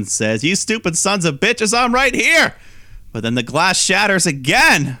 Owens says, "You stupid sons of bitches, I'm right here." But then the glass shatters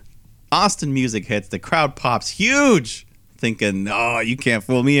again. Austin music hits. The crowd pops huge, thinking, "Oh, you can't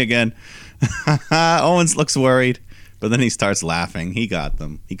fool me again." Owens looks worried, but then he starts laughing. He got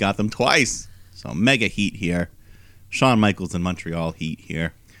them. He got them twice. So mega heat here. Shawn Michaels in Montreal heat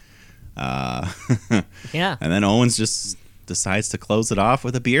here. Yeah. And then Owens just decides to close it off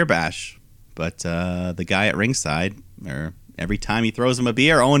with a beer bash. But the guy at ringside, every time he throws him a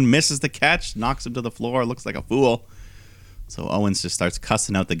beer, Owen misses the catch, knocks him to the floor, looks like a fool. So Owens just starts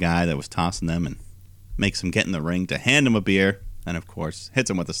cussing out the guy that was tossing them and makes him get in the ring to hand him a beer. And, of course, hits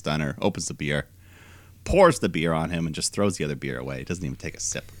him with a stunner, opens the beer, pours the beer on him, and just throws the other beer away. He doesn't even take a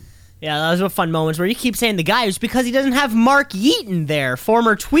sip. Yeah, those were fun moments where you keep saying the guy is because he doesn't have Mark Yeaton there,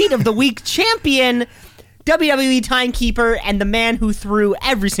 former Tweet of the Week champion, WWE timekeeper, and the man who threw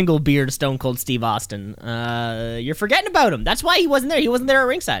every single beer to Stone Cold Steve Austin. You're forgetting about him. That's why he wasn't there. He wasn't there at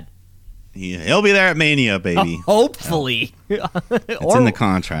ringside. He'll be there at Mania, baby. Hopefully. It's in the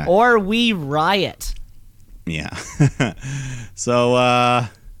contract. Or we riot. Yeah. So,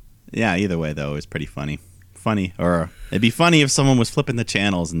 either way, though, it was pretty funny. Or it'd be funny if someone was flipping the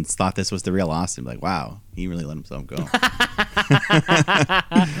channels and thought this was the real Austin. Like, wow, he really let himself go.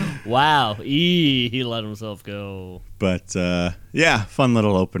 Wow. He let himself go. But, fun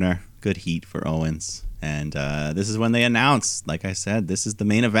little opener. Good heat for Owens. And this is when they announce, like I said, this is the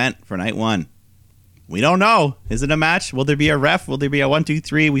main event for night 1. We don't know. Is it a match? Will there be a ref? Will there be a 1, 2,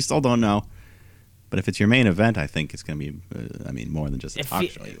 3? We still don't know. But if it's your main event, I think it's going to be, more than just a talk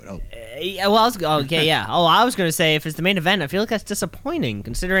show, you would hope. I was going to say, if it's the main event, I feel like that's disappointing,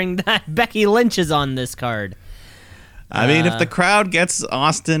 considering that Becky Lynch is on this card. I mean, if the crowd gets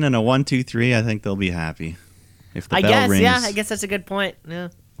Austin in a 1, 2, 3, I think they'll be happy. If the bell rings. Yeah, I guess that's a good point. Yeah.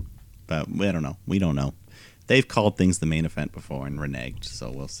 But I don't know. We don't know. They've called things the main event before and reneged, so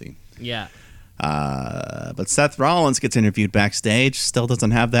we'll see. Yeah. But Seth Rollins gets interviewed backstage, still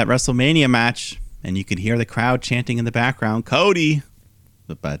doesn't have that WrestleMania match, and you can hear the crowd chanting in the background, "Cody!"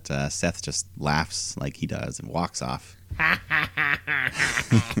 But Seth just laughs like he does and walks off.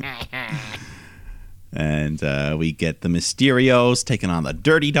 And we get the Mysterios taking on the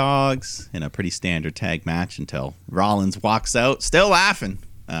Dirty Dogs in a pretty standard tag match until Rollins walks out, still laughing.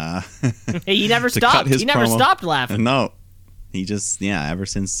 He never stopped. He never stopped laughing. No. He just, ever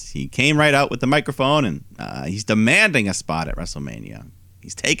since he came right out with the microphone and he's demanding a spot at WrestleMania.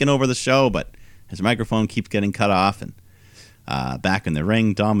 He's taking over the show, but his microphone keeps getting cut off. And back in the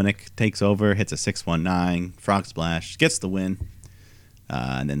ring, Dominic takes over, hits a 619, frog splash, gets the win.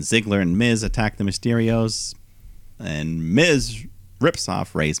 And then Ziggler and Miz attack the Mysterios. And Miz rips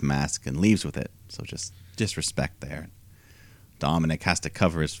off Ray's mask and leaves with it. So just disrespect there. Dominic has to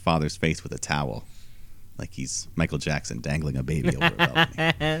cover his father's face with a towel. Like he's Michael Jackson dangling a baby over a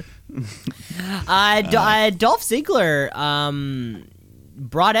balcony. Dolph Ziggler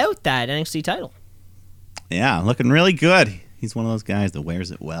brought out that NXT title. Yeah, looking really good. He's one of those guys that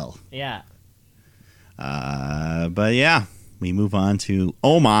wears it well. Yeah. But yeah, we move on to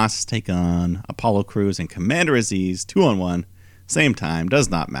Omos take on Apollo Crews and Commander Aziz 2-on-1. Same time,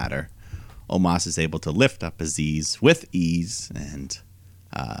 does not matter. Omos is able to lift up Aziz with ease and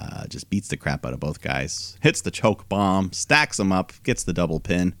just beats the crap out of both guys. Hits the choke bomb, stacks them up, gets the double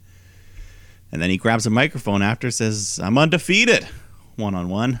pin. And then he grabs a microphone after, says, I'm undefeated,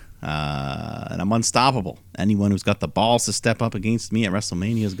 1-on-1, and I'm unstoppable. Anyone who's got the balls to step up against me at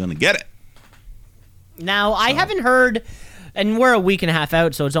WrestleMania is going to get it. Now, I haven't heard, and we're a week and a half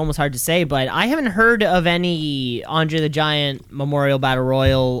out, so it's almost hard to say, but I haven't heard of any Andre the Giant Memorial Battle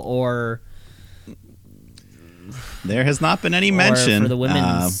Royal or... There has not been any mention for the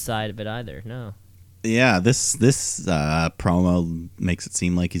women's side of it either. No. Yeah, this promo makes it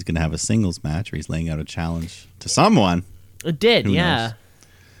seem like he's going to have a singles match, or he's laying out a challenge to someone. It did, Who yeah.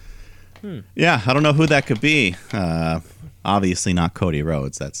 knows? Yeah, I don't know who that could be. Obviously not Cody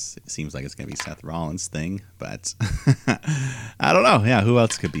Rhodes. It seems like it's going to be Seth Rollins' thing, but I don't know. Yeah, who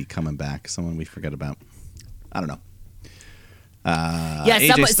else could be coming back? Someone we forget about. I don't know.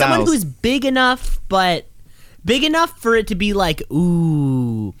 Someone who's big enough, but big enough for it to be like,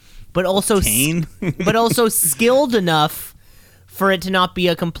 ooh, but also Kane? but also skilled enough for it to not be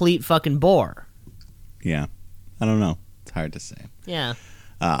a complete fucking bore. Yeah, I don't know. It's hard to say. Yeah.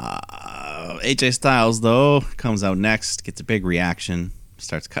 AJ Styles, though, comes out next, gets a big reaction,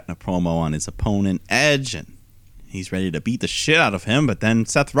 starts cutting a promo on his opponent, Edge, and he's ready to beat the shit out of him, but then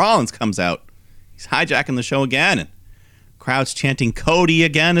Seth Rollins comes out. He's hijacking the show again, and crowd's chanting Cody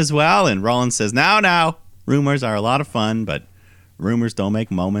again as well, and Rollins says, now, rumors are a lot of fun, but rumors don't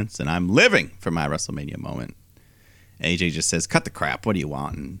make moments, and I'm living for my WrestleMania moment. AJ just says, cut the crap, what do you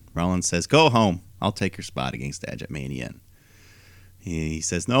want? And Rollins says, go home, I'll take your spot against Edge at Mania. And he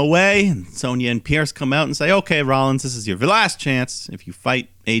says, no way. And Sonya and Pierce come out and say, okay, Rollins, this is your last chance. If you fight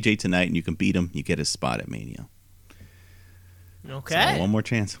AJ tonight and you can beat him, you get his spot at Mania. Okay. So one more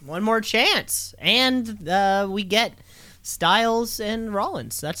chance. One more chance. And we get Styles and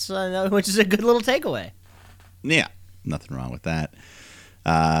Rollins. That's which is a good little takeaway. Yeah, nothing wrong with that.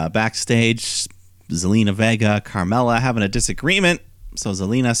 Backstage, Zelina Vega, Carmella having a disagreement. So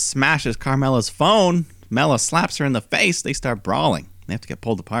Zelina smashes Carmella's phone. Mella slaps her in the face. They start brawling. They have to get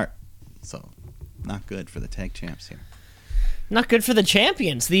pulled apart. So, not good for the tag champs here. Not good for the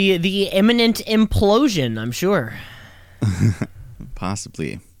champions. The imminent implosion, I'm sure.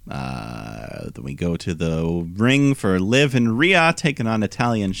 Possibly. Then we go to the ring for Liv and Rhea taking on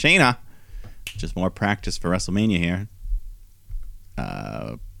Natalya and Shayna. Just more practice for WrestleMania here.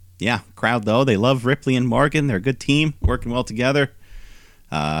 Crowd though, they love Ripley and Morgan. They're a good team, working well together.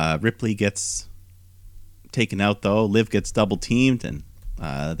 Ripley gets taken out though. Liv gets double teamed, and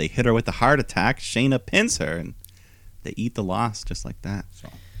they hit her with the heart attack. Shayna pins her, and they eat the loss just like that. So.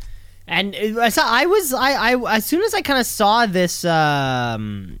 And as soon as I kind of saw this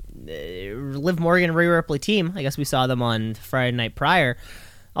Liv Morgan Rhea Ripley team, I guess we saw them on Friday night prior.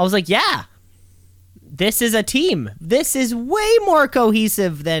 I was like, yeah, this is a team. This is way more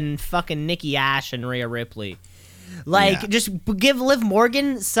cohesive than fucking Nikki Ash and Rhea Ripley. Just give Liv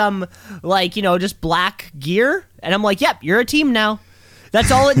Morgan some, just black gear, and I'm like, yep, you're a team now. That's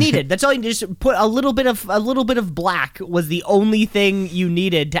all it needed. That's all you just put a little bit of black was the only thing you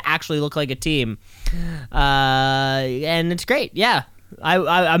needed to actually look like a team, and it's great. Yeah,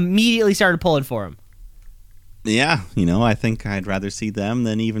 I immediately started pulling for him. Yeah, I think I'd rather see them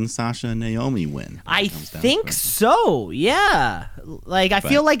than even Sasha and Naomi win. I think so. Yeah, I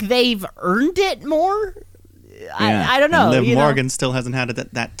feel like they've earned it more. Yeah. I don't know. And Liv Morgan still hasn't had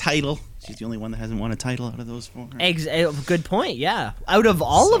that title. She's the only one that hasn't won a title out of those four. Good point, yeah. Out of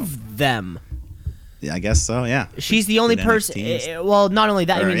all of them. Yeah, I guess so, yeah. She's the only person. Well, not only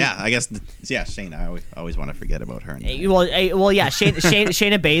that. I guess, Shayna. I always want to forget about her. Yeah.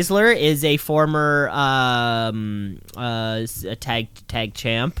 Shayna Baszler is a former tag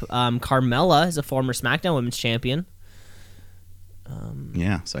champ. Carmella is a former SmackDown Women's Champion.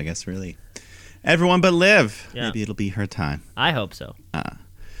 So I guess really everyone but Liv. Yeah. Maybe it'll be her time. I hope so.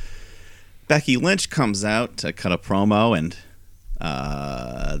 Becky Lynch comes out to cut a promo, and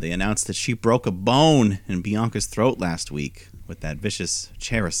They announced that she broke a bone in Bianca's throat last week with that vicious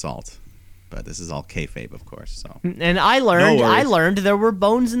chair assault. But this is all kayfabe, of course. So. And I learned there were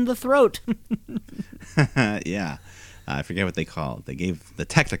bones in the throat. Yeah. I forget what they call it. They gave the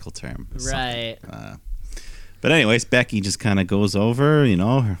technical term. Right. But anyways, Becky just kind of goes over,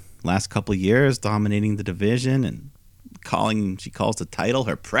 her last couple of years dominating the division and she calls the title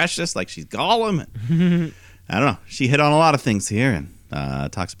her precious, like she's Gollum. I don't know. She hit on a lot of things here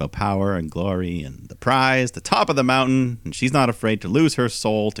and talks about power and glory and the prize, the top of the mountain, and she's not afraid to lose her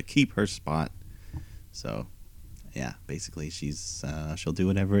soul to keep her spot. So, yeah, basically she'll do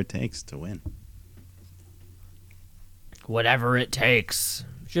whatever it takes to win. Whatever it takes.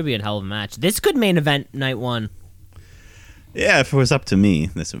 Should be a hell of a match. This could main event night one. Yeah, if it was up to me,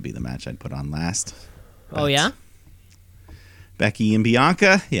 this would be the match I'd put on last. Oh, yeah? Becky and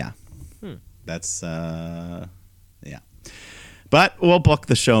Bianca, yeah. That's, yeah. But we'll book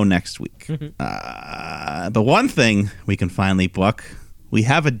the show next week. But one thing we can finally book, we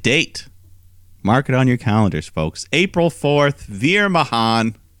have a date. Mark it on your calendars, folks. April 4th, Veer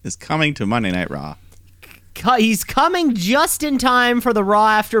Mahan is coming to Monday Night Raw. He's coming just in time for the Raw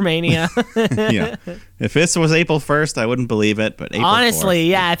after Mania. Yeah. If this was April 1st, I wouldn't believe it, but April Honestly, 4th,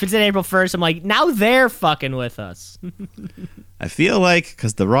 yeah, if it's in April 1st, I'm like, now they're fucking with us. I feel like,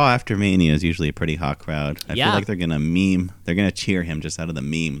 because the Raw after Mania is usually a pretty hot crowd, I Yeah. feel like they're going to meme. They're going to cheer him just out of the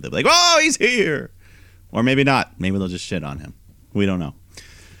meme. They'll be like, oh, he's here. Or maybe not. Maybe they'll just shit on him. We don't know.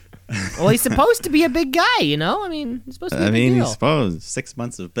 Well, he's supposed to be a big guy, I mean, he's supposed to be a big deal. He's supposed 6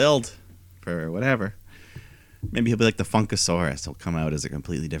 months of build for whatever. Maybe he'll be like the Funkasaurus. He'll come out as a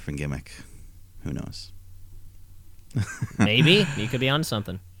completely different gimmick. Who knows? Maybe. He could be on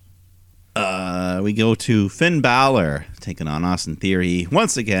something. We go to Finn Balor taking on Austin Theory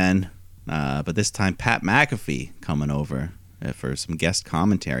once again. But this time Pat McAfee coming over for some guest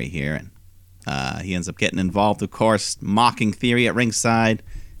commentary here. And he ends up getting involved, of course, mocking Theory at ringside.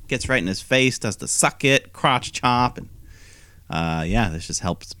 Gets right in his face, does the suck it, crotch chop. And yeah, this just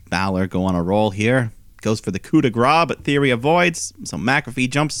helps Balor go on a roll here. Goes for the coup de grace, but Theory avoids. So McAfee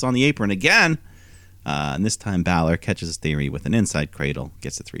jumps on the apron again. And this time Balor catches Theory with an inside cradle.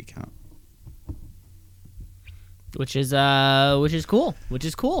 Gets a 3 count. Which is cool.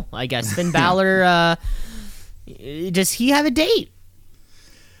 I guess Finn Balor, does he have a date?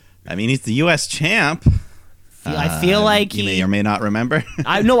 I mean, he's the U.S. champ. I feel like you may or may not remember.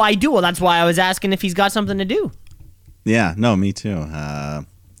 I do. Well, that's why I was asking if he's got something to do. Yeah, no, me too.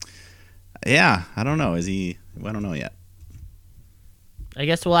 Yeah, I don't know. Is he? I don't know yet. I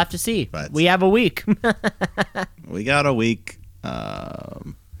guess we'll have to see. But we have a week. We got a week. Yeah,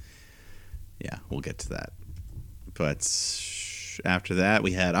 we'll get to that. But after that,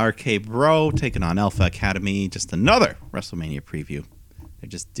 we had RK Bro taking on Alpha Academy. Just another WrestleMania preview. They're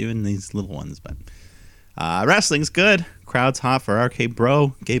just doing these little ones, but wrestling's good. Crowd's hot for RK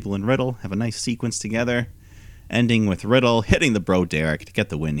Bro. Gable and Riddle have a nice sequence together, ending with Riddle hitting the Bro Derek to get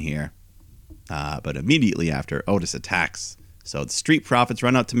the win here. But immediately after, Otis attacks. So the Street Profits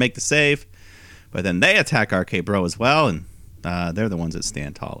run out to make the save, but then they attack RK Bro as well, and they're the ones that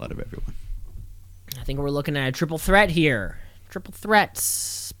stand tall out of everyone. I think we're looking at a triple threat here. Triple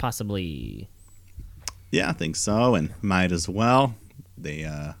threats, possibly. Yeah, I think so, and might as well. They,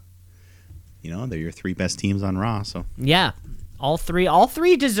 they're your 3 best teams on Raw. So yeah, all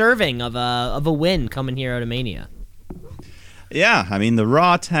three deserving of a win coming here out of Mania. Yeah, I mean the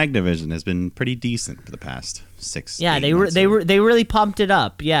Raw tag division has been pretty decent for the past 6. Yeah, they really pumped it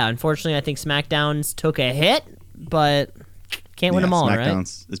up. Yeah, unfortunately, I think SmackDown's took a hit, but can't win them all, right?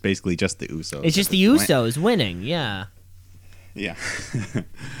 SmackDown's is basically just the Usos. It's just the Usos winning. Yeah. Yeah.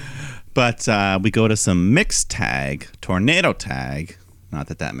 But we go to some mixed tag, tornado tag. Not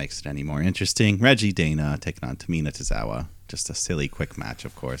that makes it any more interesting. Reggie Dana taking on Tamina Tozawa. Just a silly, quick match,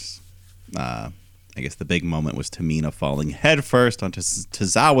 of course. I guess the big moment was Tamina falling headfirst onto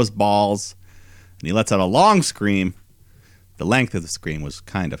Tozawa's balls. And he lets out a long scream. The length of the scream was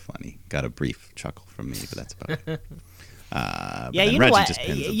kind of funny. Got a brief chuckle from me, but that's about it. Yeah, you know what?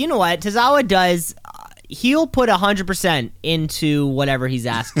 You know what? Tozawa does. He'll put 100% into whatever he's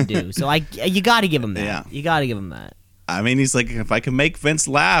asked to do. So you got to give him that. Yeah. You got to give him that. I mean, he's like, if I can make Vince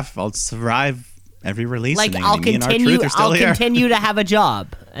laugh, I'll survive every release. Like, and I'll me and R-Truth continue. are still I'll here. continue to have a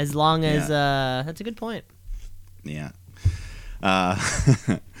job as long as. That's a good point. Yeah.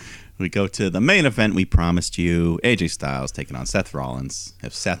 We go to the main event we promised you. AJ Styles taking on Seth Rollins.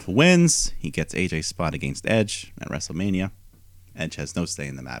 If Seth wins, he gets AJ's spot against Edge at WrestleMania. Edge has no say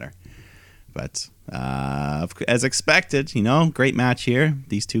in the matter. But as expected, great match here.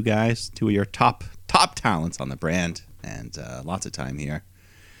 These two guys, two of your top talents on the brand. and lots of time here.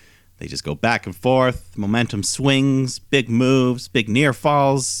 They just go back and forth. Momentum swings, big moves, big near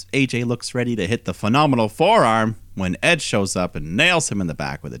falls. AJ looks ready to hit the phenomenal forearm when Ed shows up and nails him in the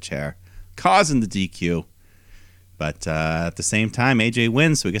back with a chair, causing the DQ. But at the same time, AJ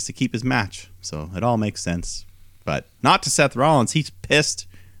wins, so he gets to keep his match. So it all makes sense. But not to Seth Rollins. He's pissed,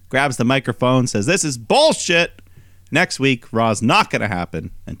 grabs the microphone, says, "This is bullshit. Next week, Raw's not going to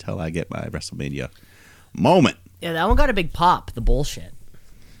happen until I get my WrestleMania moment." Yeah, that one got a big pop, the bullshit.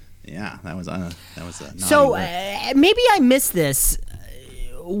 Yeah, that was a So maybe I missed this.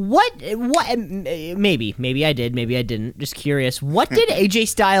 What? Maybe I did. Maybe I didn't. Just curious. What did AJ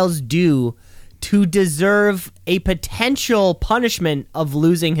Styles do to deserve a potential punishment of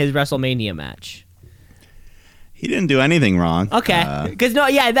losing his WrestleMania match? He didn't do anything wrong. Okay, because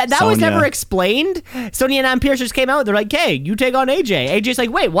that was never explained. Sonya and Adam Pearce just came out. They're like, "Hey, you take on AJ." AJ's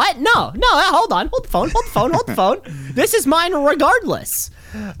like, "Wait, what? No, hold on, hold the phone. This is mine regardless."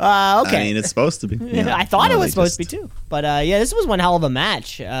 Okay. I mean, it's supposed to be. Yeah. I thought it was supposed to be too. But this was one hell of a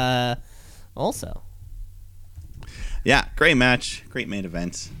match. Also. Yeah, great match, great main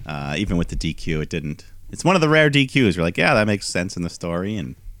event. Even with the DQ, it didn't. It's one of the rare DQs. You're like, yeah, that makes sense in the story,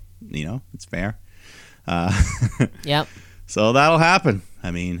 and it's fair. Yep. So that'll happen.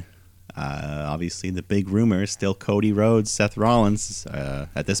 I mean, obviously the big rumor is still Cody Rhodes, Seth Rollins.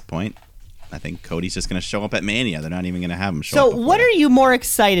 At this point, I think Cody's just going to show up at Mania. They're not even going to have him show up. So what are you more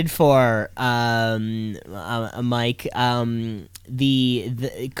excited for, Mike?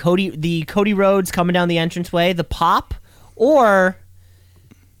 The Cody Rhodes coming down the entranceway, the pop, or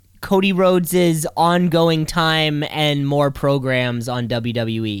Cody Rhodes' ongoing time and more programs on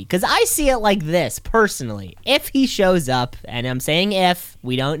WWE? Because I see it like this, personally. If he shows up, and I'm saying if,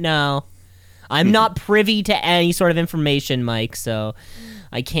 we don't know. I'm not privy to any sort of information, Mike, so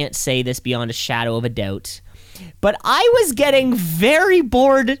I can't say this beyond a shadow of a doubt. But I was getting very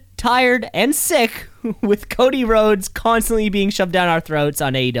bored, tired, and sick with Cody Rhodes constantly being shoved down our throats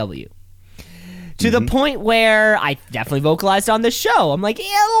on AEW. To the point where I definitely vocalized on the show. I'm like, yeah,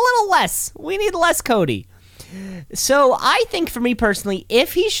 a little less. We need less Cody. So I think for me personally,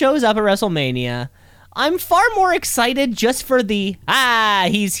 if he shows up at WrestleMania, I'm far more excited just for the,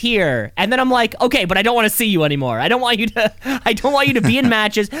 he's here. And then I'm like, okay, but I don't want to see you anymore. I don't want you to be in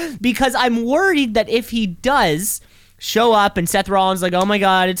matches, because I'm worried that if he does show up and Seth Rollins like, oh my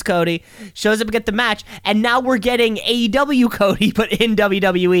God, it's Cody, shows up and get the match, and now we're getting AEW Cody, but in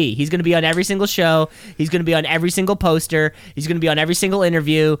WWE. He's going to be on every single show. He's going to be on every single poster. He's going to be on every single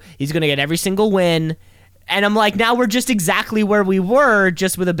interview. He's going to get every single win. And I'm like, now we're just exactly where we were,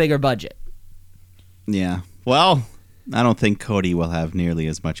 just with a bigger budget. Yeah. Well, I don't think Cody will have nearly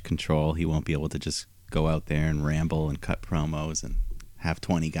as much control. He won't be able to just go out there and ramble and cut promos and have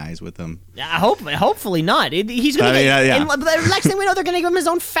 20 guys with him. Hopefully not. He's going to And the next thing we know, they're going to give him his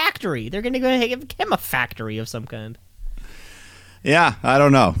own factory. They're going to give him a factory of some kind. Yeah, I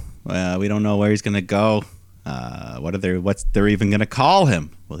don't know. We don't know where he's going to go. What's they're even going to call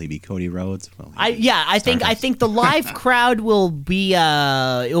him? Will he be Cody Rhodes? I think the live crowd will be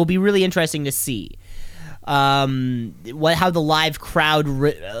it will be really interesting to see how the live crowd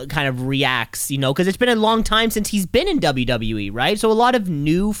kind of reacts, because it's been a long time since he's been in WWE, right? So a lot of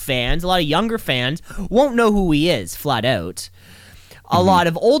new fans, a lot of younger fans won't know who he is flat out. A lot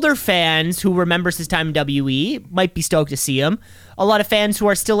of older fans who remembers his time in WWE might be stoked to see him. A lot of fans who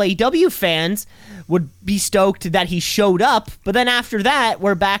are still AEW fans would be stoked that he showed up. But then after that,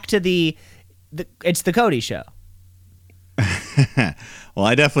 we're back to it's the Cody show. Well,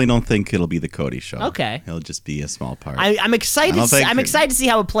 I definitely don't think it'll be the Cody show. Okay. It'll just be a small part. I'm excited. I'm excited to see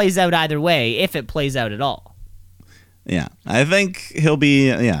how it plays out either way, if it plays out at all. Yeah, I think he'll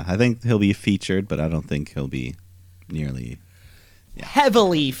be featured, but I don't think he'll be nearly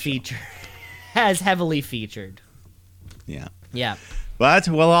heavily featured. Heavily featured. Yeah. Yeah. But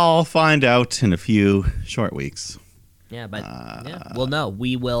we'll all find out in a few short weeks. Yeah, but we'll know.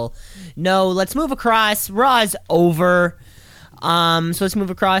 We will know. Let's move across. Raw's over. So let's move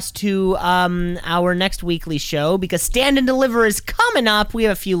across to our next weekly show, because Stand and Deliver is coming up. We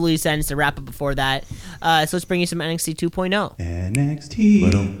have a few loose ends to wrap up before that. So let's bring you some NXT 2.0.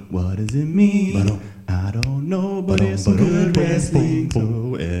 NXT, what does it mean? I don't know, but it's some good wrestling. So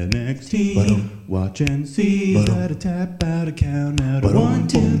NXT, watch and see. Gotta tap out a count out of 1,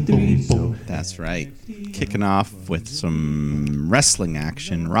 2, 3. So that's right. Kicking off with some wrestling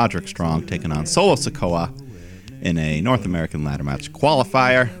action. Roderick Strong taking on Solo Sikoa in a North American ladder match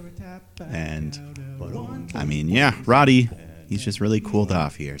qualifier. And I mean, Roddy, he's just really cooled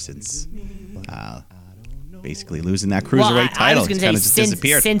off here since basically losing that cruiserweight title. I was going to say just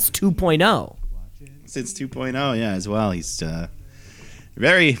disappeared. since 2.0. since 2.0, yeah, as well. He's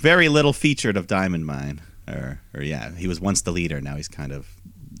very, very little featured of Diamond Mine. Or yeah, he was once the leader. Now he's kind of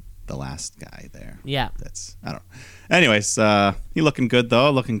the last guy there. Yeah. I don't know. Anyways, he looking good, though.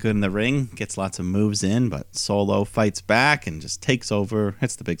 Looking good in the ring. Gets lots of moves in, but Solo fights back and just takes over.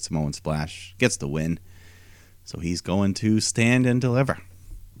 Hits the big Samoan splash. Gets the win. So he's going to stand and deliver.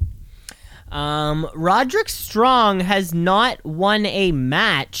 Roderick Strong has not won a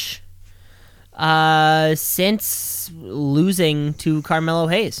match since losing to Carmelo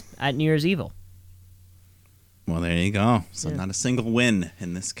Hayes at New Year's Evil. Well, there you go. So not a single win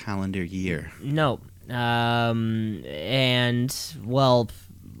in this calendar year. No. And, well,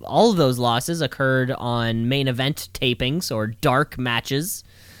 all of those losses occurred on main event tapings or dark matches.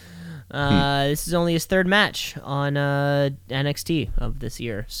 This is only his third match on NXT of this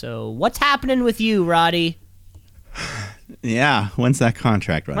year. So what's happening with you, Roddy? Yeah, when's that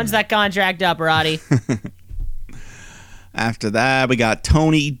contract running? When's that contract up, Roddy? After that, we got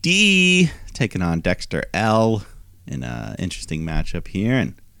Tony D taking on Dexter L in an interesting matchup here.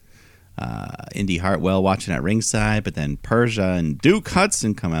 And Indy Hartwell watching at ringside, but then Persia and Duke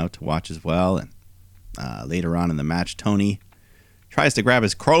Hudson come out to watch as well. And later on in the match, Tony tries to grab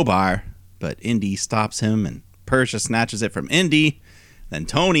his crowbar, but Indy stops him, and Persia snatches it from Indy. Then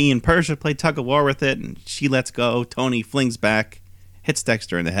Tony and Persia play tug of war with it, and she lets go. Tony flings back, hits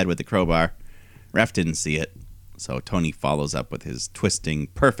Dexter in the head with the crowbar. Ref didn't see it, so Tony follows up with his twisting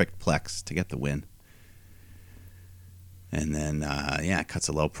perfect plex to get the win. And then, cuts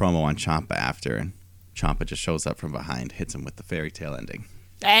a low promo on Ciampa after, and Ciampa just shows up from behind, hits him with the fairy tale ending.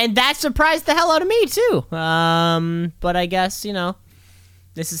 And that surprised the hell out of me, too. But I guess,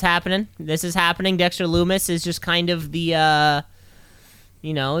 this is happening. Dexter Lumis is just kind of the,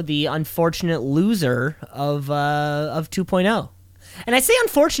 the unfortunate loser of 2.0. And I say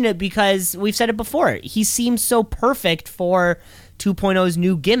unfortunate because we've said it before. He seems so perfect for 2.0's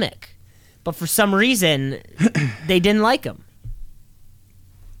new gimmick. But for some reason, they didn't like him.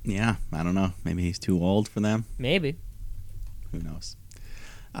 Yeah, I don't know. Maybe he's too old for them. Maybe. Who knows?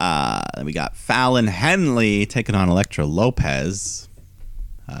 Then we got Fallon Henley taking on Elektra Lopez.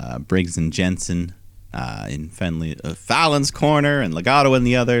 Briggs and Jensen in Fallon's corner and Legato in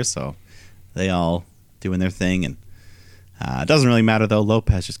the other. So they all doing their thing. And it doesn't really matter, though.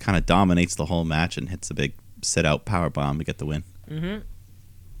 Lopez just kind of dominates the whole match and hits a big sit-out powerbomb to get the win. Mm-hmm.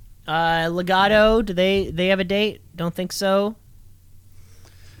 Legato, do they have a date? Don't think so.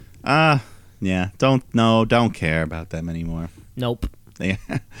 Yeah. Don't care about them anymore. Nope.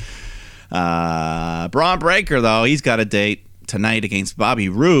 Braun Breaker, though, he's got a date tonight against Bobby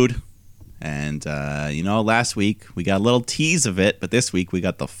Roode. And, last week we got a little tease of it, but this week we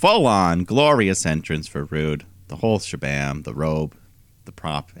got the full-on glorious entrance for Roode. The whole shabam, the robe, the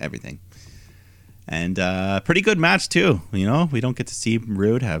prop, everything. And pretty good match, too. We don't get to see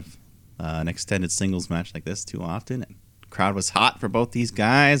Roode have an extended singles match like this too often. And the crowd was hot for both these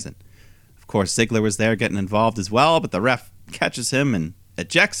guys. And, of course, Ziggler was there getting involved as well, but the ref catches him and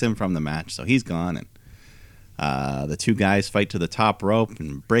ejects him from the match, so he's gone. And the two guys fight to the top rope,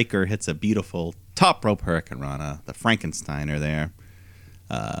 and Breaker hits a beautiful top rope hurricanrana, the Frankensteiner there.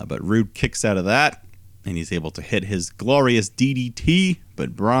 But Roode kicks out of that, and he's able to hit his glorious DDT,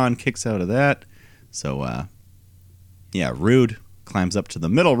 but Braun kicks out of that. So, Roode climbs up to the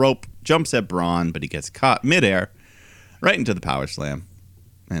middle rope, jumps at Braun, but he gets caught midair right into the power slam,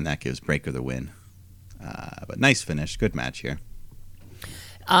 and that gives Breaker the win. But nice finish, good match here.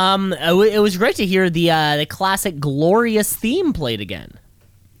 It was great to hear the classic glorious theme played again.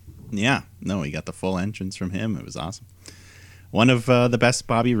 Yeah, no, he got the full entrance from him. It was awesome. One of the best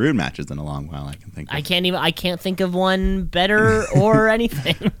Bobby Roode matches in a long while I can think of. I can't think of one better or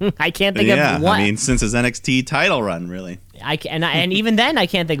anything. I can't think of one. I mean, since his NXT title run, really. And even then, I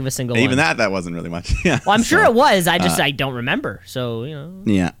can't think of a single one. Even that wasn't really much. Yeah. Well, I'm sure it was. I don't remember. So,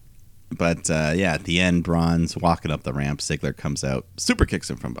 Yeah. But, at the end, Braun's walking up the ramp. Ziggler comes out, super kicks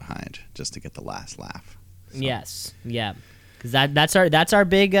him from behind just to get the last laugh. So. Yes. Yeah. Because that's our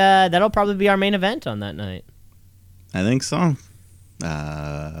big, that'll probably be our main event on that night. I think so.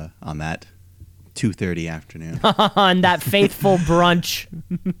 On that 2:30 afternoon. On that faithful brunch.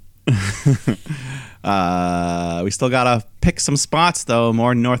 We still got to pick some spots, though.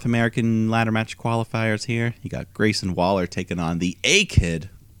 More North American ladder match qualifiers here. You got Grayson Waller taking on the A-Kid.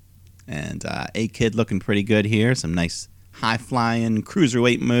 And A-Kid looking pretty good here. Some nice high-flying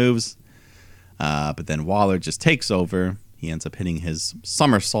cruiserweight moves. But then Waller just takes over. He ends up hitting his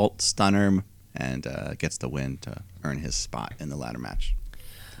somersault stunner and gets the win to earn his spot in the ladder match.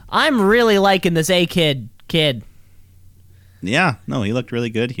 I'm really liking this A-Kid kid. Yeah, no, he looked really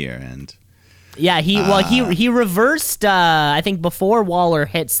good here. And Yeah, he reversed. I think before Waller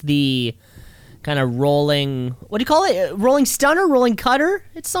hits the kind of rolling. What do you call it? Rolling stunner, rolling cutter.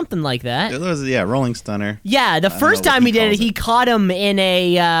 It's something like that. Rolling stunner. Yeah, the first time he did it, calls he caught him in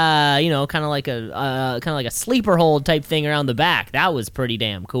a kind of like a sleeper hold type thing around the back. That was pretty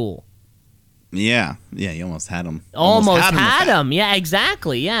damn cool. Yeah, you almost had him. Almost had him. Yeah,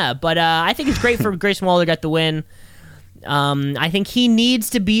 exactly. Yeah, but I think it's great for Grayson Waller to get the win. I think he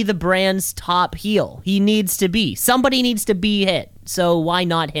needs to be the brand's top heel. He needs to be. Somebody needs to be hit. So why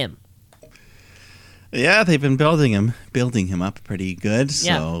not him? Yeah, they've been building him up pretty good.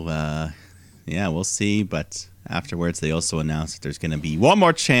 So we'll see. But afterwards, they also announced that there's going to be one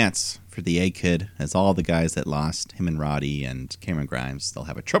more chance for the A-Kid, as all the guys that lost, him and Roddy and Cameron Grimes, they'll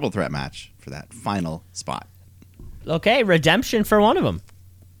have a triple threat match for that final spot. Okay, redemption for one of them.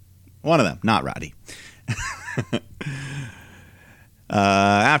 One of them, not Roddy.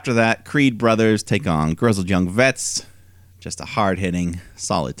 After that, Creed Brothers take on Grizzled Young Vets. Just a hard-hitting,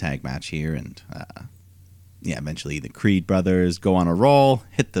 solid tag match here. And, eventually the Creed Brothers go on a roll,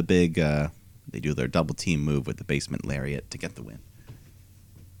 hit the big, they do their double team move with the basement lariat to get the win.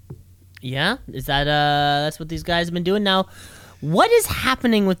 Yeah? Is that, that's what these guys have been doing? Now, what is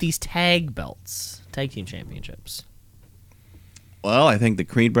happening with these tag belts? Tag team championships? Well, I think the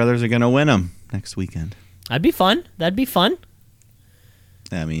Creed Brothers are going to win them next weekend. That'd be fun.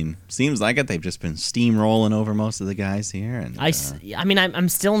 I mean, seems like it. They've just been steamrolling over most of the guys here. And I'm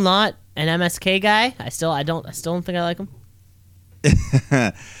still not an MSK guy. I still don't think I like them.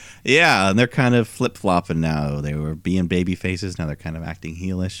 Yeah, and they're kind of flip-flopping now. They were being baby faces. Now they're kind of acting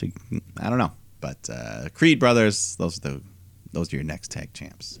heelish. I don't know. But Creed Brothers, those are your next tag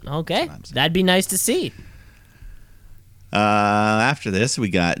champs. Okay. That'd be nice to see. After this, we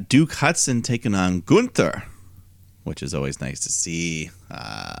got Duke Hudson taking on Gunther, which is always nice to see.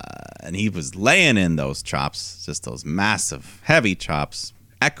 And he was laying in those chops, just those massive, heavy chops,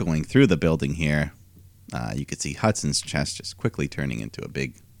 echoing through the building here. You could see Hudson's chest just quickly turning into a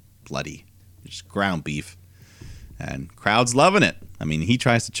big, bloody, just ground beef. And crowd's loving it. I mean, he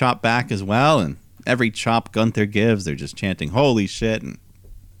tries to chop back as well, and every chop Gunther gives, they're just chanting, holy shit. And,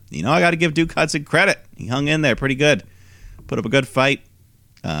 I got to give Duke Hudson credit. He hung in there pretty good. Put up a good fight.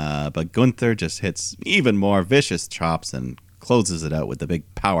 But Gunther just hits even more vicious chops and closes it out with the big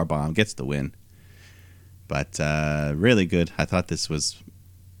power bomb, gets the win. But really good. I thought this was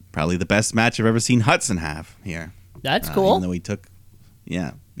probably the best match I've ever seen Hudson have here. That's cool.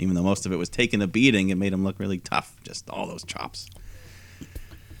 Even though most of it was taking a beating, it made him look really tough. Just all those chops.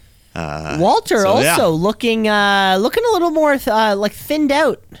 Walter looking a little more like thinned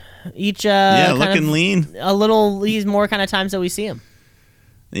out. Looking lean. A little. These more kind of times that we see him.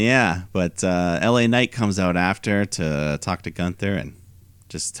 Yeah, but LA Knight comes out after to talk to Gunther and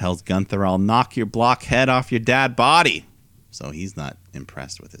just tells Gunther, I'll knock your blockhead off your dad body. So he's not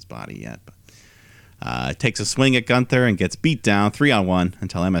impressed with his body yet. But takes a swing at Gunther and gets beat down 3-on-1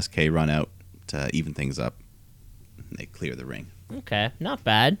 until MSK run out to even things up. And they clear the ring. Okay, not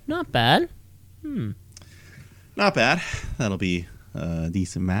bad. Not bad. Not bad. That'll be a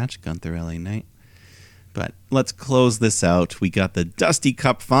decent match, Gunther LA Knight. But let's close this out. We got the Dusty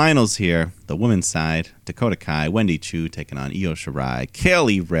Cup Finals here. The women's side, Dakota Kai, Wendy Chu taking on Io Shirai,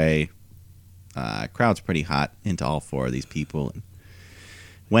 Kaylee Ray. Crowd's pretty hot into all four of these people. And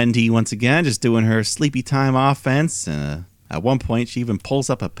Wendy, once again, just doing her sleepy time offense. At one point, she even pulls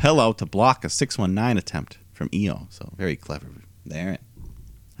up a pillow to block a 619 attempt from Io. So very clever there.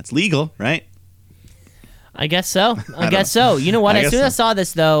 That's legal, right? I guess so. I guess so. You know what? As soon as I saw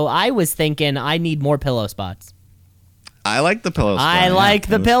this, though, I was thinking I need more pillow spots. I like the pillow spot. I like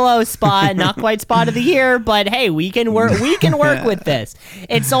the pillow spot. Not quite spot of the year, but hey, we can work. We can work with this.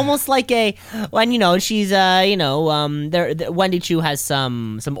 It's almost like when she's Wendy Chu has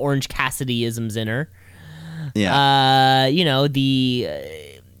some Orange Cassidy-isms in her. Yeah.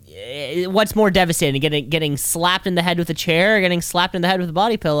 What's more devastating, getting slapped in the head with a chair or getting slapped in the head with a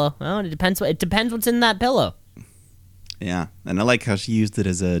body pillow? Well, it depends what's in that pillow. Yeah, and I like how she used it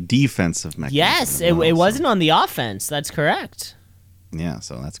as a defensive mechanism. Yes, it wasn't on the offense. That's correct. Yeah,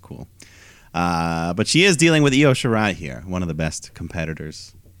 so that's cool. But she is dealing with Io Shirai here, one of the best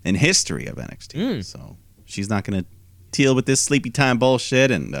competitors in history of NXT. So she's not going to deal with this sleepy time bullshit,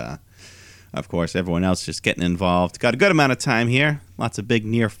 and of course, everyone else just getting involved. Got a good amount of time here. Lots of big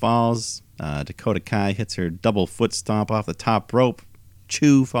near falls. Dakota Kai hits her double foot stomp off the top rope.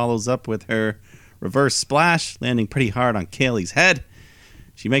 Chu follows up with her reverse splash, landing pretty hard on Kaylee's head.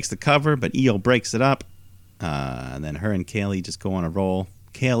 She makes the cover, but Io breaks it up. And then her and Kaylee just go on a roll.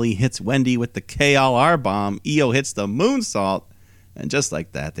 Kaylee hits Wendy with the KLR bomb. Io hits the moonsault. And just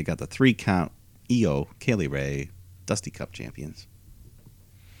like that, they got the 3 count Io, Kaylee Ray, Dusty Cup champions.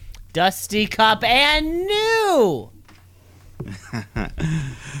 Dusty Cup and new.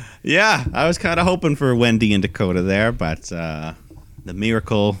 Yeah, I was kind of hoping for Wendy and Dakota there, but the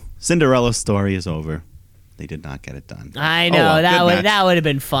miracle Cinderella story is over. They did not get it done. I know, well, that would have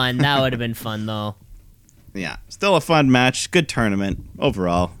been fun. That would have been fun, though. Yeah, still a fun match. Good tournament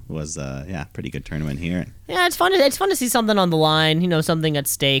overall. It was pretty good tournament here. Yeah, it's fun. It's fun to see something on the line. Something at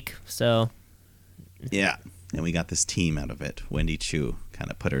stake. So. Yeah, and we got this team out of it. Wendy Chu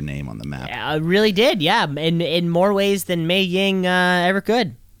kind of put her name on the map. Yeah, it really did. Yeah, in more ways than Mei Ying ever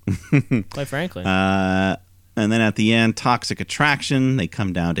could. Quite frankly. And then at the end, Toxic Attraction. They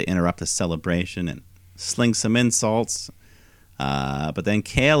come down to interrupt the celebration and sling some insults. But then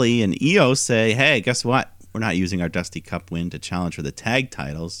Kaylee and Io say, hey, guess what? We're not using our Dusty Cup win to challenge for the tag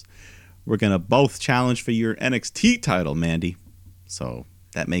titles. We're going to both challenge for your NXT title, Mandy. So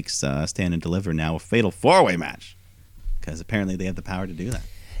that makes Stand and Deliver now a fatal 4-way match. Because apparently they have the power to do that.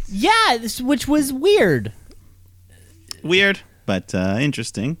 Yeah, which was weird. Weird, but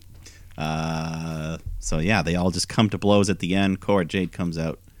interesting. So yeah, they all just come to blows at the end. Cora Jade comes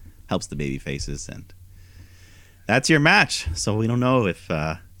out, helps the baby faces, and that's your match. So we don't know if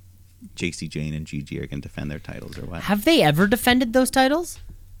JC Jane and Gigi are going to defend their titles or what. Have they ever defended those titles?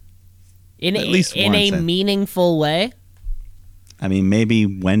 At least in once, a meaningful way? I mean, maybe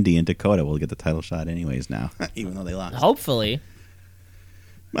Wendy and Dakota will get the title shot anyways now, even though they lost. Hopefully.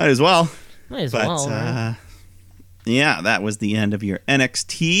 Might as well. Right? Yeah, that was the end of your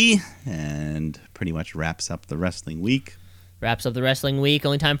NXT, and pretty much wraps up the wrestling week. Wraps up the wrestling week.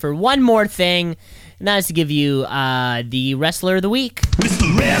 Only time for one more thing, and that is to give you the Wrestler of the Week. It's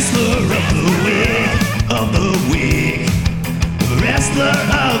the Wrestler of the Week, of the week. Wrestler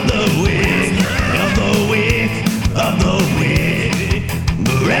of the Week, of the week, of the week.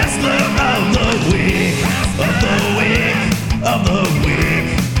 The Wrestler of the Week, of the week, of the week.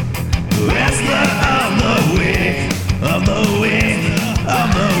 Wrestler of the Week, of the week, of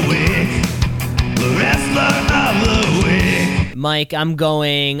the week. The Wrestler of the Week. Mike, I'm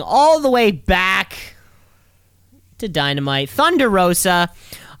going all the way back to Dynamite. Thunder Rosa,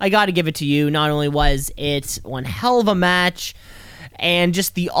 I got to give it to you. Not only was it one hell of a match, and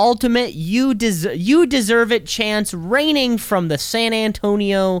just the ultimate you deserve it chance raining from the San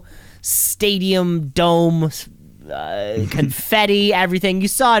Antonio Stadium dome, confetti, everything. You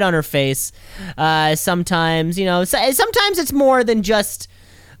saw it on her face. Sometimes it's more than just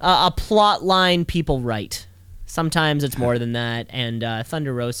a plot line people write. Sometimes it's more than that, and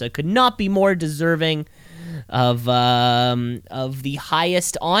Thunder Rosa could not be more deserving of the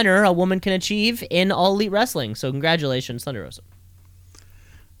highest honor a woman can achieve in All Elite Wrestling. So congratulations, Thunder Rosa.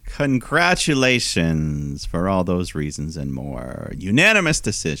 Congratulations for all those reasons and more. Unanimous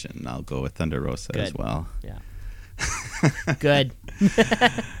decision. I'll go with Thunder Rosa as well. Yeah. Good.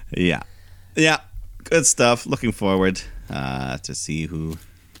 Yeah. Good stuff. Looking forward to see who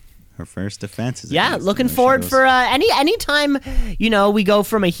her first defense is. Yeah, looking forward for anytime we go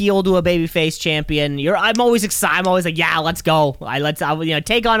from a heel to a babyface champion. I'm always excited. I'm always like, yeah, let's go. Let's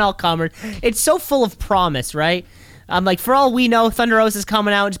take on all comers. It's so full of promise, right? I'm like, for all we know, Thunder Rosa is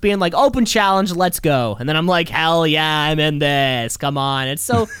coming out and just being like, open challenge, let's go. And then I'm like, hell yeah, I'm in this. Come on. It's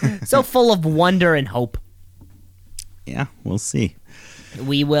so full of wonder and hope. Yeah, we'll see.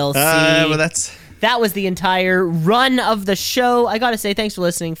 We will see. But that was the entire run of the show. I gotta say, thanks for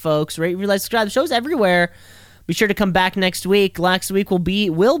listening, folks. Rate, review, like, subscribe. The show's everywhere. Be sure to come back next week. Next week will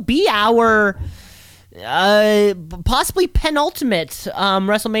be our possibly penultimate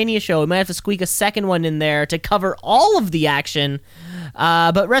WrestleMania show. We might have to squeak a second one in there to cover all of the action.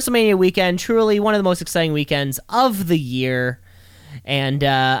 But WrestleMania weekend, truly one of the most exciting weekends of the year. And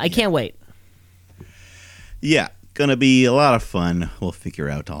I can't wait. Yeah, gonna be a lot of fun. We'll figure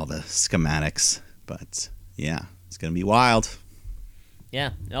out all the schematics. But yeah, it's gonna be wild.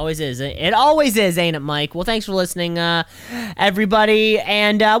 Yeah, it always is. It always is, ain't it, Mike? Well, thanks for listening, everybody.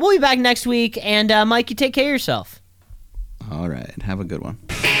 And we'll be back next week. And Mike, you take care of yourself. All right. Have a good one.